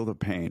them feel the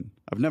pain.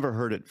 I've never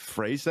heard it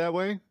phrased that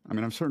way. I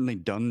mean, I've certainly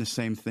done the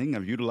same thing.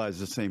 I've utilized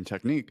the same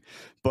technique,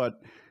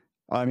 but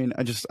I mean,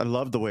 I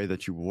love the way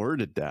that you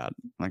worded that.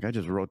 Like, I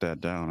just wrote that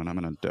down, and I'm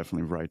going to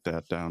definitely write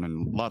that down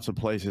in lots of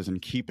places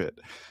and keep it.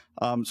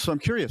 So I'm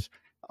curious,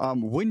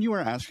 when you are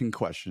asking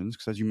questions,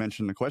 because as you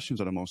mentioned, the questions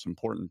are the most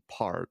important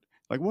part,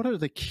 like what are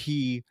the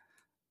key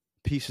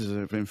pieces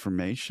of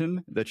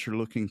information that you're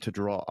looking to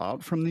draw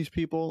out from these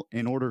people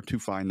in order to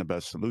find the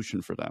best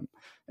solution for them?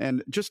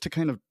 And just to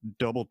kind of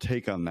double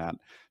take on that,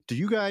 do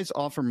you guys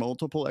offer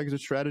multiple exit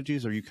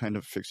strategies? Or are you kind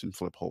of fix and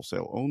flip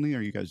wholesale only? Or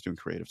are you guys doing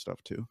creative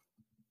stuff too?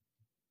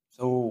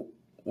 So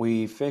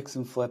we fix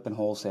and flip and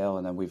wholesale,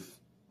 and then we've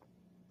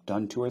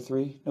done 2 or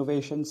 3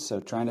 novations. So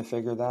trying to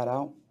figure that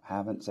out.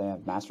 Haven't say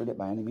I've mastered it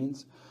by any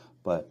means,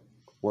 but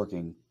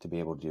working to be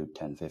able to do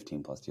 10,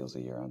 15 plus deals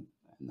a year on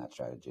that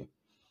strategy.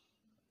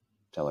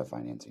 Seller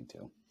financing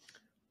too.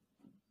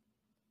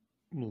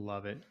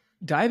 Love it.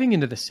 Diving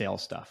into the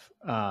sales stuff.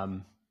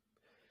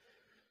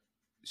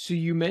 So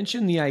you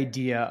mentioned the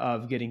idea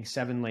of getting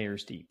 7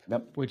 layers deep,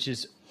 Yep. which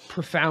is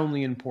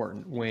profoundly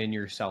important when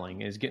you're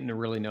selling, is getting to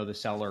really know the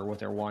seller, what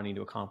they're wanting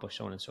to accomplish,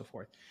 so on and so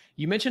forth.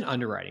 You mentioned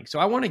underwriting. So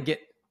I want to get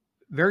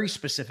very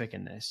specific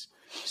in this.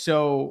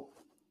 So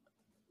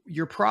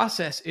your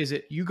process is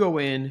it you go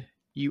in,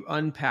 you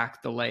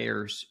unpack the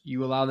layers,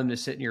 you allow them to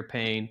sit in your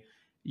pain.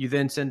 You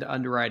then send to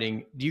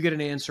underwriting. Do you get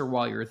an answer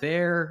while you're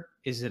there?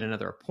 Is it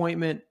another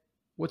appointment?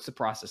 What's the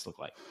process look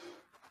like?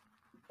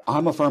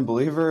 I'm a firm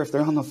believer. If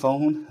they're on the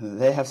phone,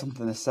 they have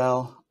something to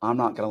sell. I'm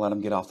not going to let them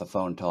get off the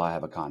phone until I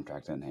have a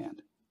contract in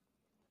hand.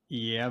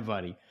 Yeah,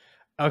 buddy.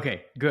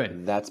 Okay,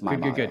 good. That's my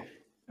motto.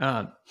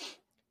 Good.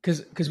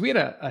 Because we had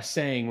a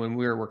saying when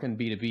we were working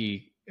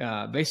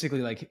B2B,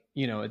 basically like,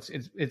 you know,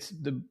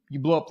 you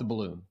blow up the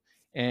balloon,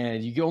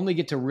 and you only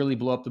get to really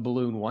blow up the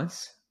balloon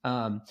once.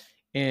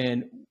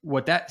 And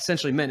what that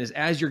essentially meant is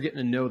as you're getting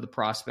to know the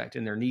prospect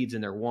and their needs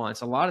and their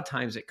wants, a lot of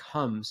times it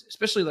comes,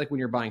 especially like when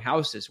you're buying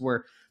houses,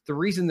 where the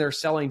reason they're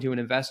selling to an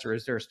investor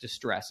is there's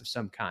distress of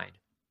some kind,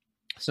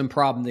 some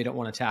problem they don't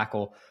want to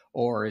tackle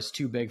or is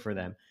too big for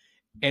them.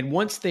 And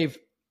once they've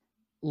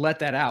let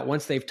that out,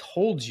 once they've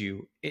told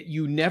you,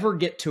 you never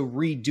get to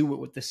redo it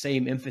with the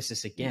same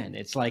emphasis again.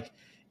 It's like,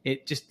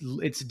 it's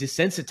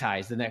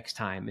desensitized the next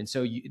time. And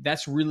so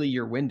that's really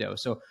your window.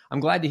 So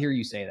I'm glad to hear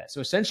you say that. So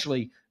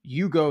essentially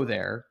you go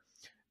there,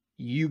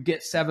 you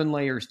get 7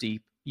 layers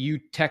deep, you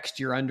text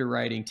your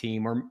underwriting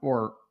team,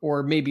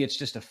 or maybe it's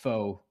just a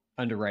faux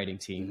underwriting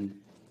team. Mm-hmm.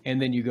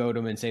 And then you go to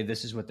them and say,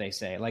 this is what they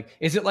say. Like,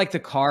 is it like the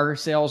car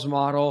sales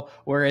model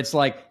where it's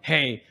like,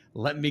 hey,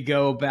 let me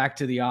go back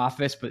to the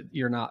office, but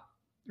you're not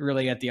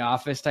really at the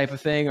office type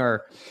of thing?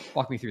 Or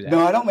walk me through that.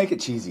 No, I don't make it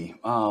cheesy.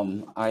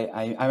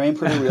 I am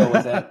pretty real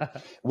with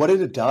it. What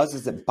it does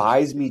is it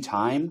buys me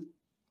time,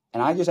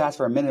 and I just ask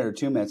for a minute or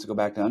 2 minutes to go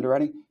back to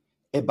underwriting.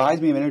 It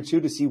buys me a minute or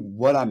 2 to see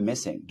what I'm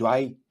missing.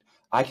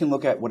 I can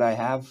look at what I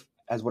have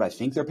as what I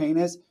think their pain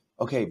is.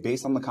 Okay,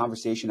 based on the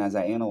conversation as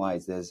I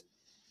analyze this,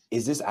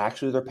 is this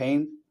actually their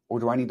pain, or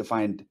do I need to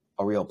find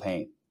a real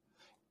pain?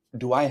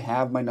 Do I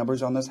have my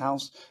numbers on this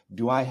house?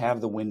 Do I have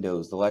the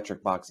windows, the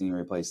electric box needing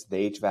replaced,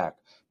 the HVAC?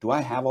 Do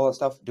I have all that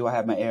stuff? Do I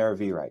have my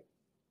ARV right?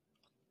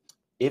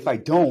 If I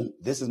don't,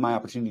 this is my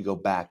opportunity to go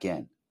back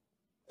in.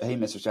 Hey,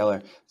 Mr.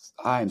 Seller,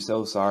 I'm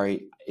so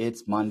sorry.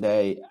 It's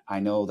Monday. I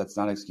know that's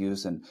not an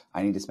excuse, and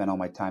I need to spend all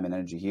my time and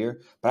energy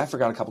here, but I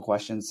forgot a couple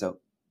questions. So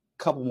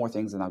a couple more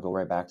things, and I'll go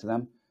right back to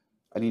them.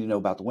 I need to know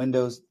about the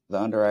windows, the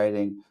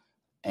underwriting,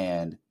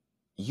 and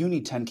you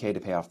need $10K to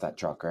pay off that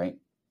truck, right?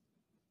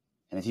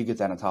 And if you get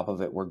that on top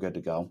of it, we're good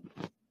to go.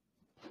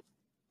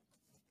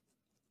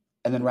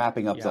 And then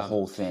wrapping up the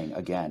whole thing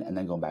again, and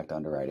then going back to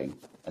underwriting,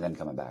 and then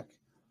coming back.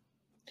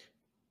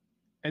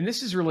 And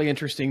this is really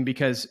interesting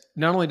because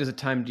not only does it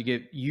time to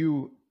get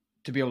you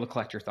to be able to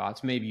collect your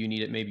thoughts, maybe you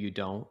need it, maybe you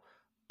don't,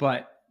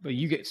 but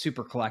you get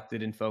super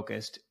collected and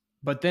focused.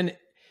 But then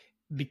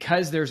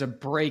because there's a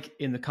break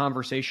in the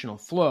conversational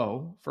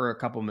flow for a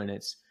couple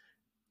minutes,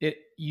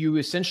 you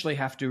essentially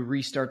have to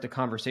restart the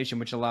conversation,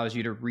 which allows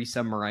you to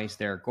re-summarize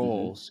their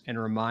goals and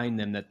remind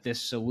them that this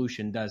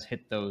solution does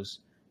hit those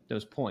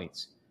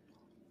points.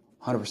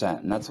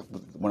 100%. And that's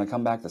when I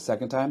come back the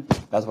second time,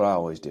 that's what I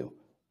always do.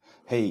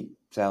 Hey,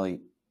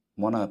 Sally,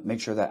 want to make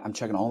sure that I'm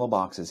checking all the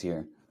boxes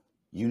here.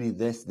 You need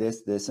this,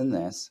 this, this, and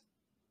this.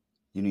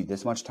 You need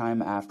this much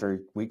time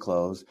after we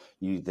close.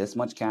 You need this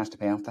much cash to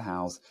pay off the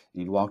house. You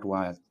need to walk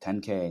away with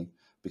 $10K.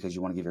 because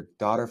you want to give your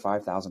daughter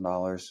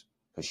 $5,000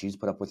 because she's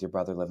put up with your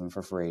brother living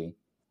for free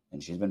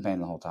and she's been paying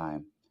the whole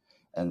time.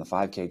 And the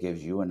 5K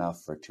gives you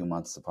enough for 2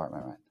 months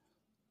apartment rent.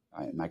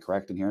 All right, am I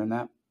correct in hearing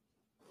that?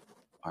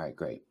 All right,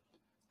 great.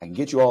 I can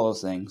get you all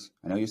those things.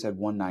 I know you said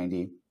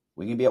 190.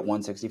 We can be at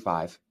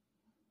 165.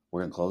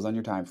 We're going to close on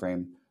your time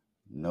frame.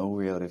 No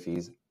realty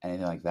fees,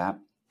 anything like that.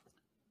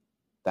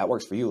 That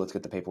works for you. Let's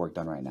get the paperwork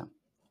done right now.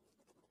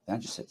 Then I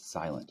just sit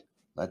silent.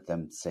 Let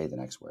them say the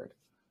next word.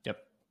 Yep.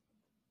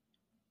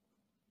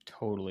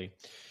 Totally.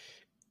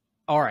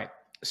 All right.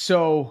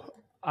 So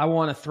I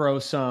want to throw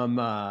some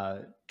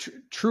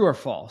true or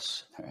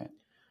false. All right.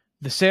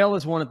 The sale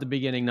is won at the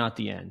beginning, not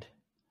the end.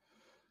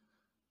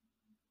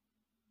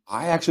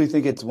 I actually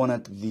think it's one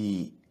at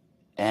the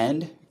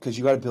end because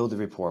you got to build a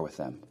rapport with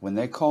them. When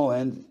they call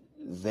in,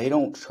 they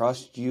don't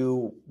trust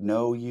you,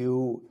 know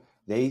you.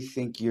 They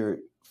think you're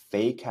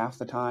fake half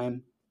the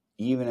time,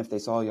 even if they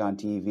saw you on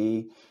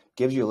TV.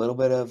 Gives you a little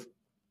bit of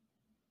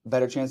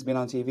better chance of being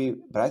on TV,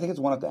 but I think it's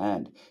one at the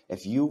end.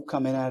 If you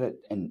come in at it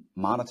in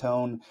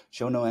monotone,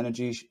 show no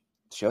energy,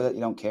 show that you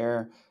don't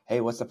care,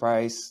 hey, what's the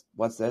price?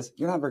 What's this?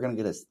 You're never going to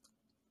get this.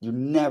 You're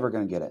never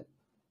going to get it,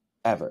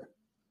 ever.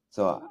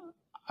 So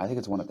I think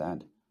it's one at the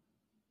end.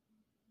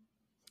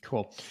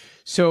 Cool.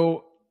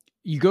 So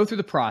you go through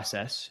the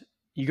process,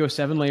 you go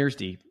 7 layers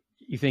deep,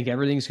 you think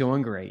everything's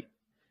going great.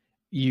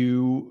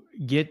 You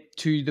get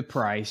to the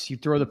price, you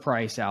throw the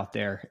price out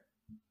there.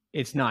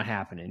 It's not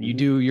happening. You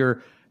do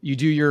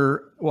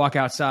your walk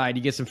outside,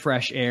 you get some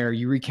fresh air,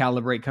 you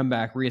recalibrate, come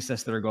back,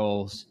 reassess their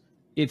goals.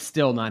 It's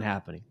still not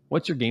happening.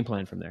 What's your game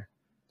plan from there?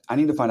 I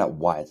need to find out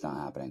why it's not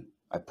happening.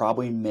 I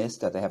probably missed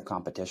that they have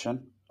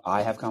competition.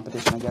 I have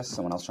competition, I guess,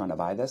 someone else trying to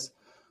buy this.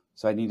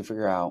 So I need to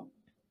figure out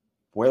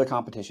where the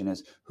competition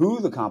is,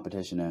 who the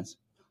competition is.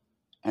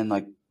 And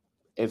like,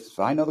 if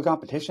I know the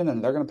competition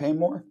and they're going to pay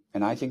more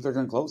and I think they're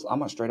going to close, I'm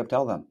going to straight up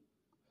tell them,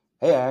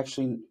 hey, I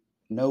actually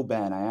know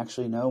Ben. I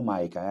actually know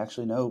Mike. I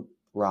actually know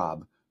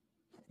Rob.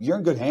 You're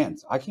in good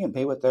hands. I can't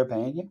pay what they're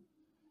paying you.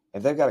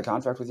 If they've got a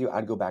contract with you,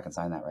 I'd go back and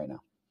sign that right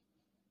now.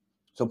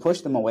 So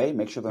push them away.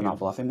 Make sure they're not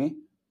bluffing me.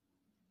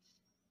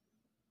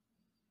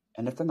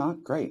 And if they're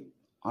not, great.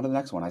 On to the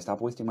next one. I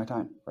stop wasting my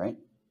time, right?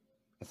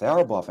 If they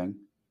are bluffing,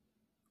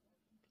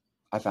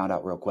 I found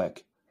out real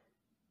quick.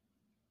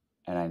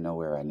 And I know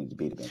where I need to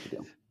be to make a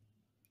deal.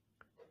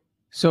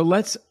 So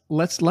let's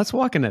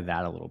walk into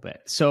that a little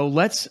bit. So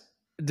let's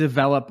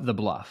develop the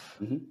bluff.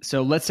 Mm-hmm.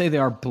 So let's say they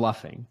are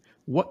bluffing.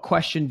 What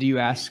question do you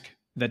ask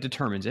that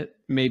determines it?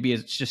 Maybe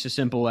it's just as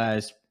simple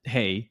as,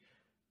 hey,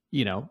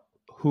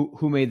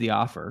 who made the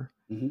offer?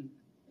 Mm-hmm.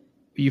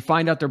 You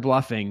find out they're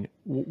bluffing.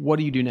 What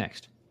do you do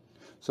next?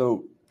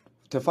 So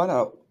to find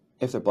out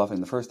if they're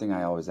bluffing, the first thing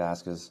I always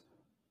ask is,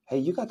 hey,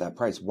 you got that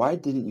price. Why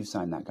didn't you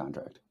sign that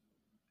contract?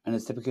 And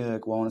it's typically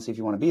like, well, I want to see if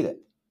you want to beat it.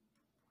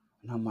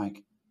 And I'm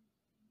like,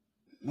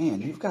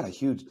 man, you've got a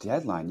huge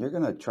deadline. You're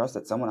going to trust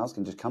that someone else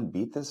can just come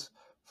beat this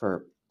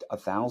for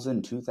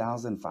 $1,000,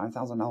 $2,000,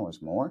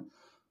 $5,000 more?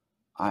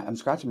 I'm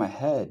scratching my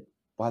head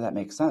why that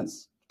makes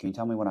sense. Can you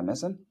tell me what I'm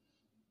missing?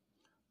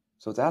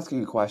 So it's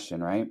asking a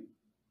question, right?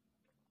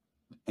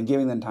 And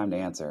giving them time to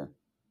answer.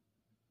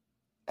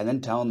 And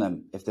then telling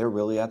them, if they're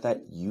really at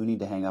that, you need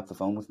to hang up the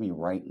phone with me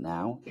right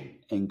now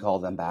and call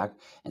them back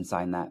and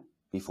sign that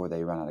before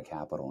they run out of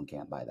capital and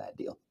can't buy that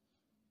deal.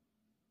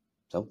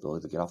 So they'll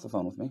either get off the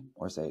phone with me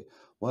or say,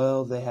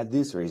 well, they had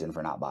this reason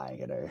for not buying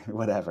it or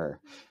whatever.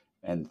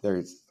 And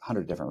there's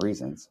 100 different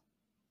reasons.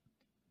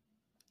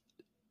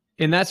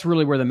 And that's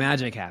really where the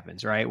magic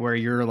happens, right? Where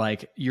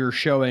you're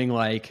showing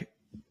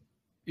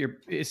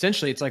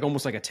essentially, it's like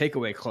almost like a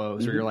takeaway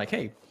close, where you're like,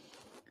 hey,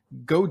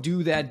 go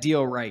do that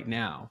deal right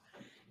now.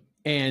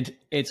 And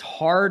it's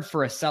hard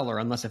for a seller,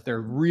 unless if they're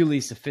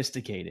really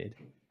sophisticated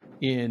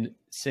in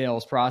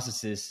sales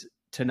processes,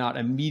 to not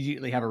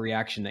immediately have a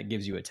reaction that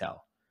gives you a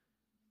tell.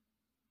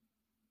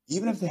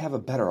 Even if they have a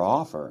better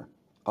offer,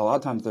 a lot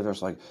of times they're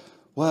just like,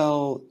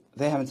 well,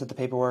 they haven't sent the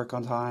paperwork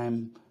on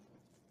time.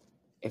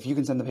 If you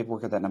can send the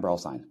paperwork at that number, I'll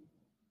sign.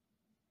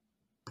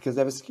 Because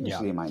they have a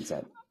scarcity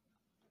mindset.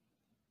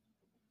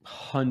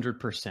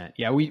 100%.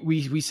 Yeah,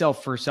 we sell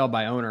for sell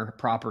by owner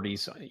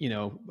properties,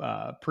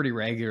 pretty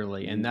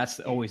regularly, and that's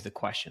always the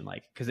question.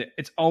 Like, because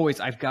it's always,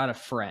 I've got a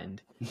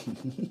friend.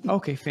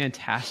 Okay,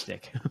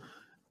 fantastic.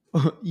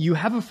 You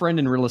have a friend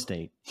in real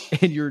estate,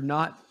 and you're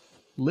not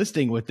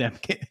listing with them.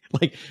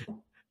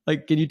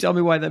 Like, can you tell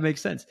me why that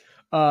makes sense?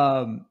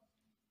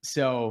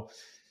 So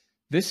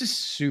this is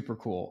super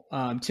cool.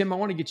 Tim, I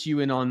want to get you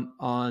in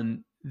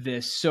on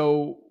this.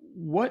 So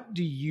what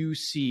do you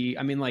see?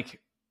 I mean,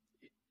 like,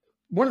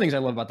 one of the things I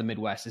love about the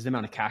Midwest is the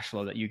amount of cash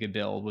flow that you could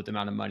build with the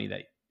amount of money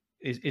that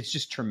it's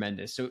just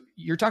tremendous. So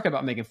you're talking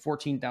about making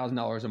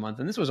 $14,000 a month,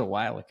 and this was a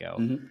while ago.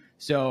 Mm-hmm.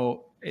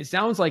 So it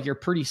sounds like you're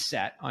pretty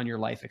set on your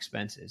life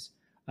expenses.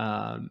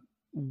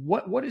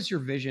 What is your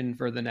vision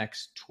for the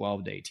next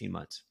 12 to 18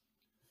 months?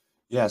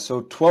 Yeah,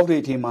 so 12 to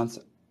 18 months,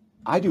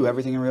 I do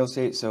everything in real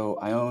estate. So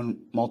I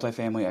own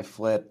multifamily, I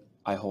flip,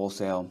 I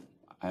wholesale,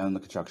 I own the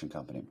construction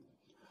company.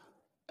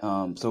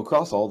 So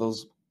across all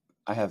those,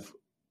 I have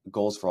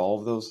goals for all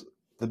of those.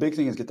 The big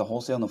thing is get the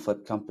wholesale and the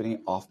flip company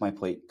off my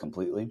plate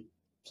completely.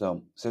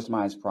 So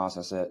systemize,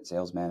 process it,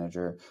 sales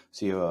manager,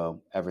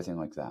 COO, everything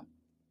like that.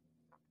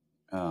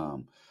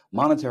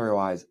 Monetary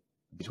wise,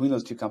 between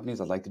those two companies,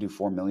 I'd like to do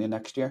 4 million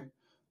next year,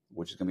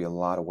 which is going to be a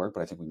lot of work,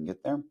 but I think we can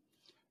get there.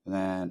 And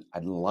then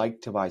I'd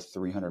like to buy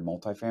 300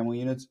 multifamily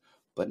units,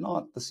 but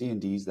not the C and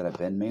Ds that I've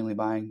been mainly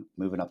buying,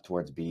 moving up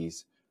towards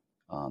Bs.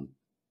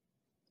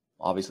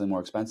 Obviously more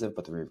expensive,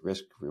 but the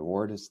risk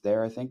reward is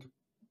there, I think,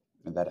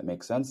 and that it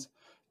makes sense.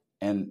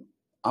 And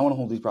I want to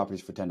hold these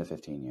properties for 10 to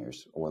 15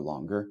 years or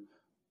longer.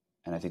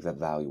 And I think that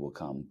value will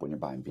come when you're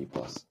buying B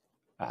plus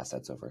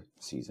assets over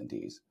C's and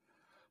D's.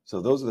 So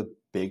those are the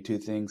big two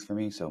things for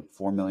me. So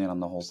 4 million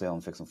on the wholesale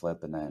and fix and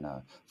flip, and then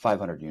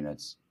 500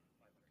 units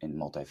in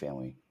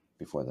multifamily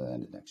before the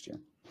end of next year.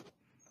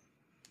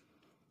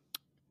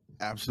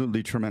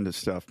 Absolutely tremendous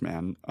stuff,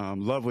 man.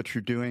 Love what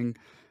you're doing.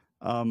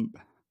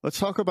 Let's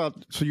talk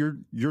about, so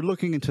you're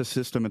looking to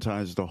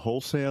systematize the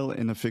wholesale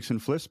in the fix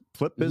and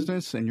flip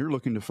business, and you're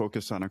looking to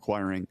focus on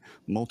acquiring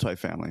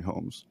multifamily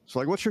homes. So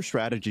like, what's your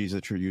strategies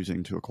that you're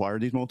using to acquire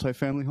these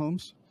multifamily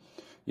homes?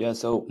 Yeah,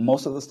 so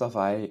most of the stuff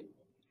I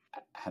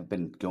have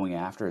been going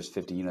after is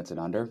 50 units and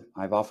under.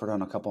 I've offered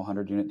on a couple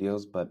 100-unit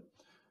deals, but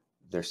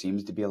there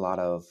seems to be a lot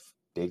of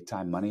big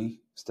time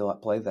money still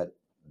at play that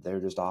they're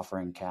just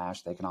offering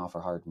cash. They can offer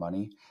hard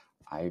money.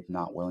 I'm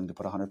not willing to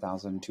put $100,000,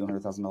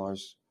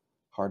 $200,000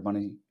 hard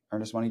money,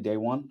 earnest money day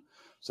one.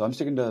 So I'm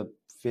sticking to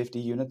 50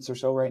 units or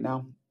so right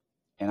now.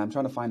 And I'm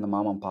trying to find the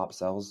mom and pop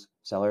sellers.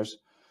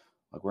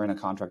 Like, we're in a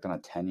contract on a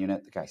 10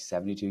 unit. The guy's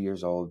 72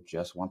 years old,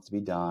 just wants to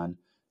be done,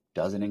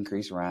 doesn't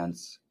increase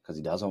rents because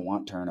he doesn't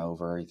want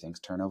turnover. He thinks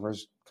turnover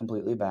is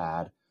completely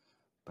bad.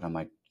 But I'm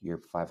like, you're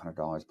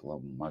 $500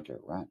 below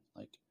market rent.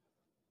 Like,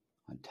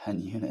 on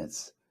 10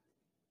 units,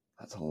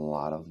 that's a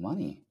lot of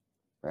money,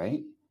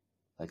 right?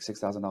 Like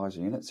 $6,000 a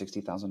unit,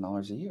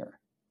 $60,000 a year.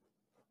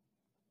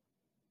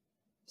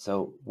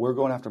 So we're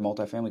going after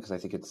multifamily because I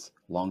think it's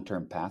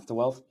long-term path to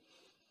wealth.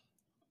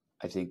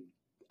 I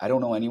don't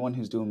know anyone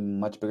who's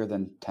doing much bigger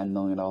than $10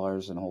 million in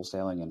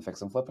wholesaling and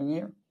fix and flipping a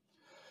year.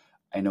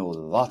 I know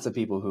lots of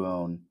people who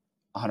own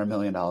 $100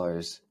 million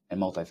in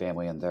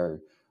multifamily, and they're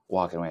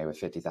walking away with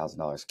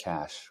 $50,000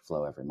 cash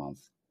flow every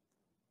month.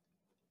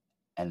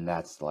 And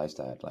that's the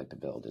lifestyle I'd like to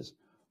build, is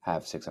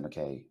have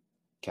 $600K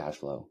cash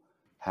flow,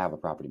 have a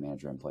property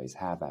manager in place,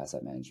 have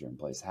asset manager in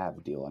place,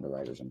 have deal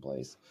underwriters in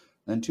place.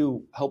 And then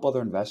to help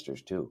other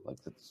investors too.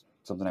 Like, that's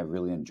something I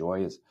really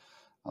enjoy, is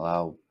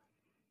allow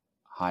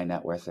high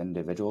net worth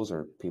individuals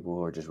or people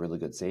who are just really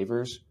good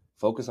savers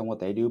focus on what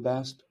they do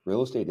best.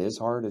 Real estate is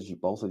hard, as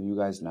both of you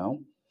guys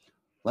know.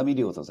 Let me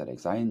deal with those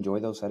headaches. I enjoy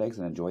those headaches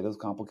and enjoy those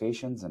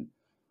complications, and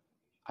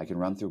I can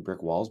run through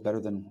brick walls better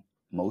than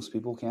most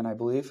people can, I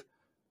believe.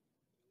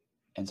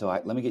 And so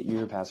let me get you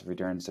your passive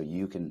return so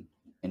you can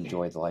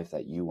enjoy the life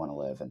that you want to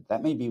live. And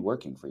that may be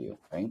working for you,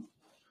 right?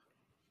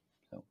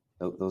 So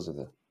those are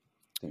the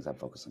things I'm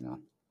focusing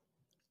on.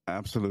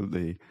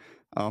 Absolutely.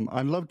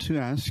 I'd love to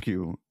ask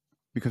you,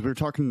 because we were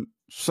talking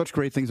such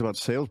great things about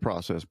sales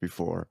process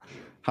before,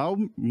 how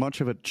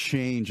much of a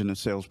change in the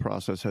sales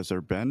process has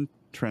there been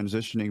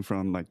transitioning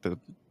from like the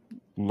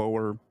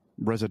lower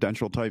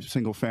residential type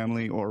single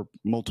family or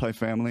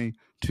multifamily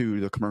to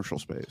the commercial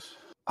space?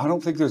 I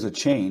don't think there's a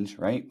change,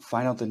 right?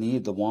 Find out the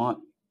need, the want,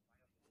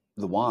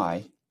 the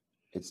why.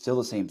 It's still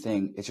the same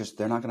thing. It's just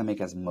they're not going to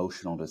make as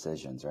emotional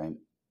decisions, right?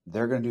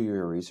 They're going to do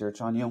your research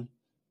on you.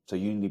 So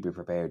you need to be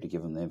prepared to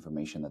give them the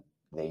information that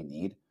they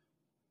need.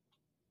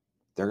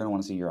 They're going to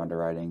want to see your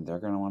underwriting. They're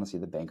going to want to see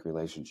the bank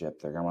relationship.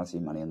 They're going to want to see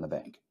money in the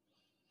bank.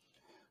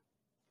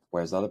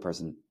 Whereas the other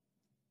person,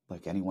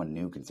 like anyone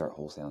new, can start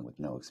wholesaling with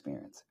no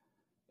experience.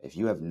 If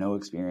you have no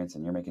experience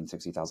and you're making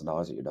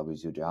 $60,000 at your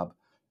W-2 job,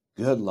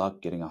 good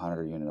luck getting a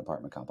 100-unit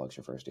apartment complex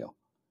your first deal.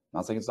 I'm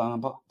not saying it's not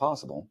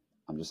impossible.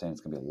 I'm just saying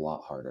it's going to be a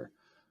lot harder.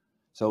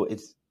 So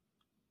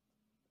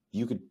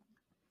you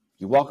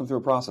walk them through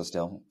a process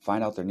still,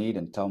 find out their need,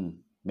 and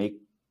make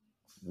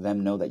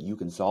them know that you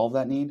can solve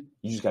that need.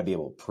 You just got to be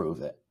able to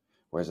prove it.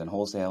 Whereas in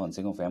wholesale and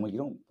single family, you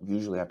don't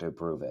usually have to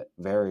prove it.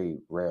 Very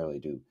rarely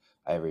do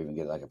I ever even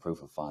get like a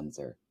proof of funds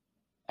or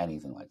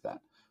anything like that.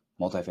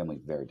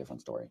 Multifamily, very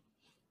different story.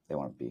 They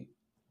want to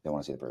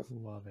see the proof.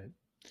 Love it.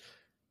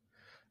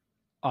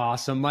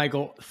 Awesome.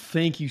 Michael,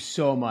 thank you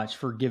so much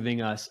for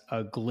giving us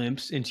a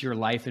glimpse into your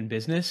life and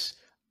business,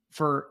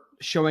 for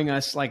showing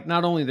us like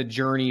not only the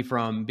journey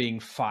from being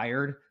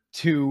fired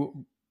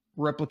to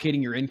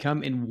replicating your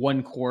income in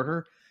 1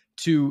 quarter,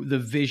 to the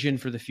vision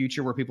for the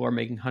future where people are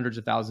making hundreds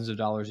of thousands of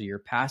dollars a year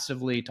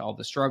passively, to all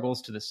the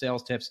struggles, to the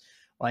sales tips.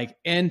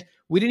 And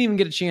we didn't even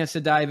get a chance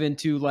to dive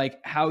into like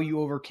how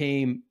you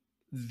overcame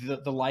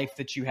the life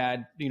that you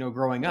had,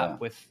 growing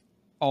up with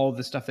all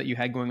the stuff that you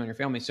had going on in your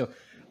family. So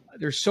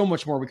there's so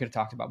much more we could have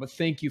talked about, but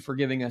thank you for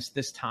giving us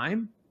this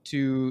time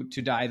to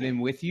dive in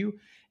with you.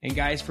 And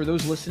guys, for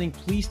those listening,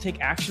 please take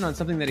action on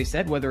something that he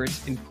said, whether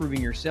it's improving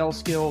your sales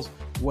skills,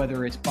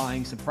 whether it's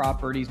buying some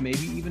properties,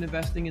 maybe even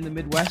investing in the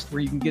Midwest where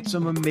you can get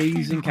some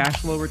amazing cash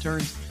flow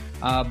returns.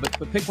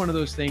 But pick one of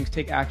those things,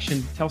 take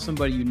action, tell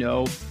somebody you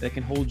know that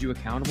can hold you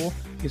accountable,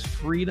 because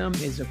freedom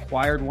is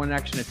acquired one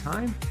action at a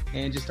time,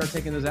 and just start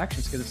taking those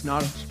actions because it's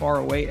not as far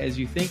away as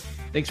you think.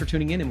 Thanks for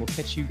tuning in, and we'll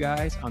catch you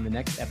guys on the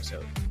next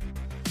episode.